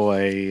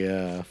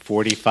 a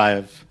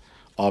 45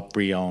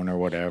 Haut-Brion or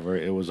whatever.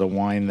 It was a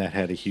wine that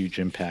had a huge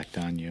impact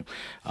on you.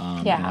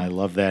 And I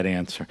love that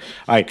answer.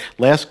 All right,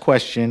 last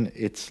question.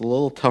 It's a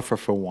little tougher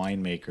for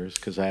winemakers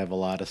because I have a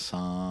lot of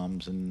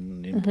somms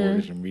and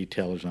importers and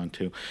retailers on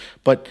too.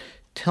 But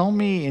tell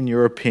me, in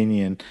your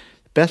opinion,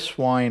 best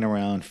wine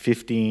around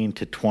 $15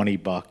 to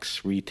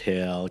 $20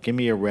 retail. Give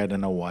me a red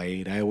and a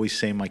white. I always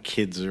say my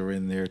kids are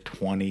in their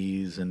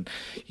 20s and,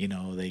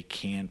 they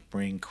can't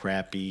bring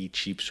crappy,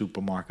 cheap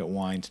supermarket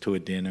wines to a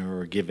dinner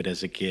or give it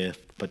as a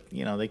gift. But,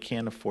 they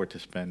can't afford to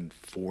spend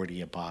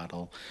 $40 a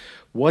bottle.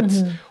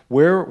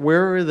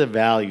 Where are the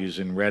values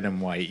in red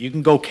and white? You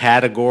can go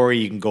category,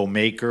 you can go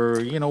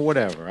maker,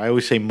 whatever. I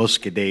always say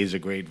Muscadet is a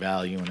great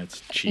value and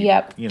it's cheap.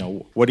 Yep.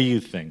 What do you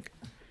think?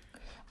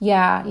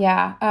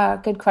 Yeah.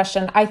 Good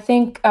question. I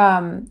think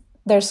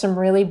there's some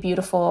really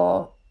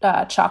beautiful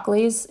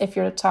chocolates if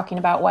you're talking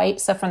about white.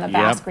 So from the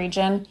Basque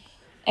region,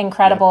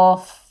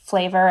 incredible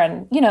flavor,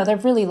 and they're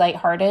really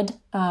lighthearted.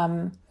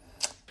 A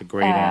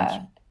great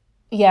answer.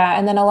 Yeah,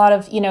 and then a lot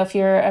of if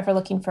you're ever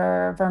looking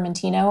for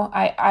Vermentino,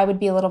 I would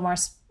be a little more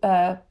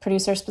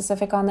producer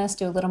specific on this,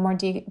 do a little more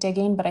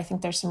digging. But I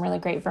think there's some really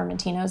great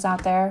Vermentinos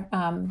out there.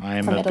 I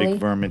am a big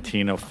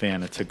Vermentino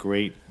fan. It's a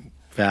great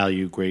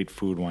value, great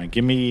food wine.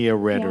 Give me a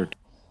red or two.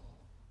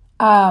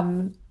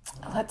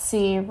 Let's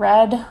see.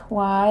 Red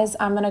wise,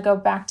 I'm going to go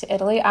back to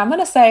Italy. I'm going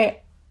to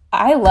say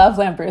I love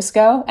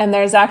Lambrusco, and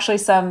there's actually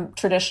some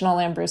traditional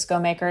Lambrusco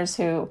makers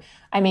who,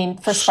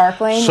 for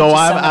sparkling, which is so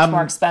much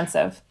more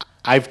expensive.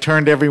 I've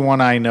turned everyone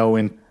I know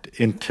into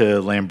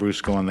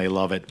Lambrusco, and they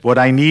love it. What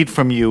I need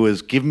from you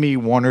is give me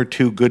one or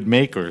two good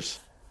makers.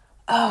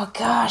 Oh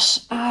gosh,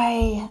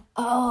 I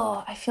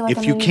feel like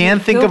if you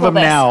can't think of them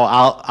now,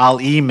 I'll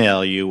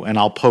email you and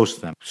I'll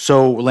post them.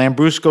 So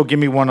Lambrusco, give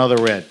me one other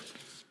red.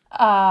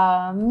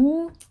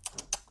 I'm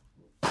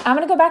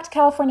gonna go back to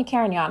California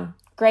Carignan.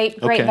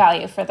 Great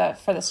value for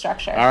the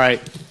structure. All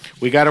right,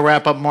 we got to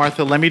wrap up,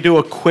 Martha. Let me do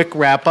a quick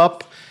wrap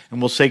up, and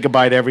we'll say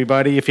goodbye to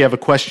everybody. If you have a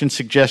question,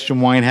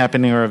 suggestion, wine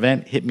happening, or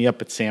event, hit me up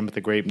at Sam at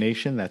the Grape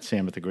Nation. That's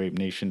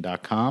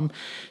sam@thegrapenation.com.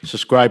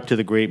 Subscribe to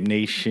the Grape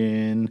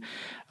Nation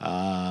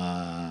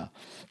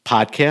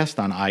podcast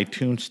on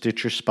iTunes,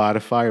 Stitcher,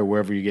 Spotify, or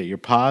wherever you get your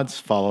pods.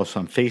 Follow us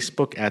on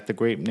Facebook at The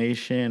Grape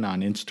Nation.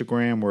 On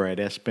Instagram, we're at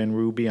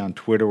SBenRuby. On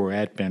Twitter, we're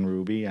at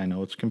BenRuby. I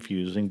know it's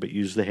confusing, but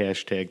use the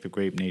hashtag The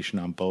Grape Nation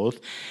on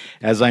both.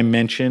 As I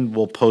mentioned,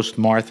 we'll post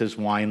Martha's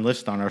wine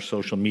list on our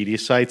social media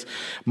sites.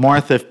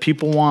 Martha, if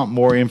people want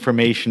more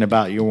information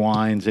about your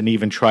wines and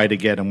even try to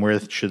get them, where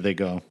should they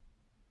go?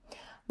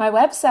 My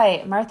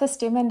website,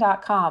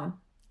 marthastoumen.com.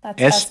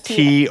 That's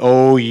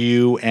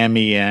Stoumen,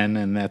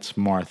 and that's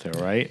Martha,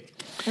 right?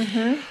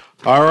 Mm-hmm.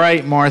 All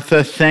right,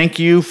 Martha, thank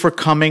you for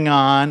coming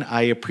on.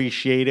 I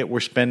appreciate it. We're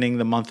spending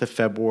the month of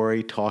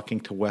February talking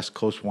to West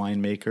Coast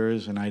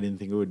winemakers, and I didn't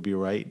think it would be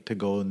right to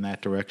go in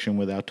that direction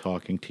without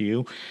talking to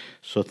you.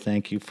 So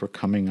thank you for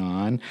coming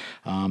on.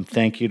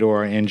 Thank you to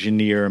our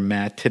engineer,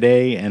 Matt,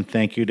 today, and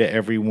thank you to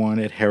everyone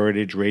at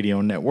Heritage Radio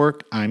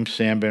Network. I'm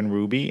Sam Ben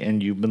Ruby,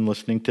 and you've been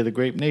listening to The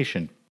Grape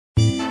Nation.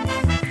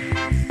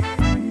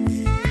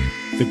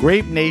 The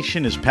Grape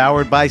Nation is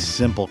powered by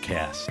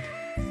Simplecast.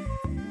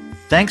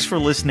 Thanks for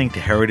listening to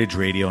Heritage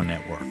Radio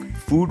Network,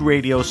 food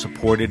radio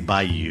supported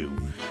by you.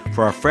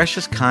 For our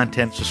freshest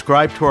content,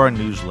 subscribe to our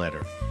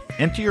newsletter.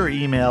 Enter your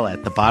email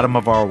at the bottom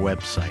of our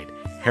website,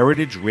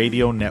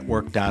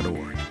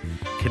 heritageradionetwork.org.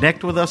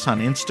 Connect with us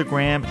on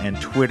Instagram and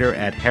Twitter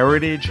at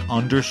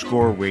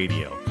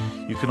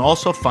heritage_radio. You can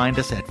also find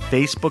us at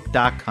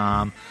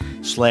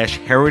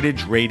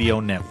facebook.com/Heritage Radio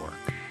Network.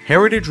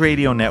 Heritage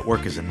Radio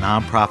Network is a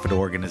nonprofit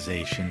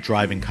organization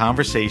driving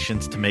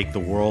conversations to make the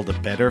world a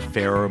better,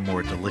 fairer,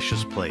 more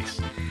delicious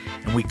place.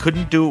 And we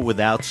couldn't do it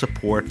without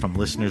support from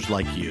listeners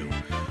like you.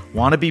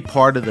 Want to be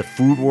part of the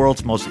food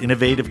world's most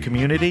innovative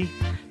community?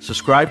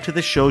 Subscribe to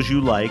the shows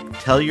you like,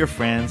 tell your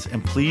friends,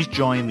 and please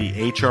join the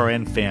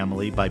HRN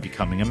family by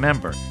becoming a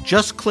member.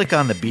 Just click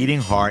on the beating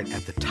heart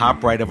at the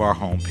top right of our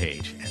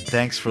homepage. And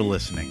thanks for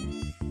listening.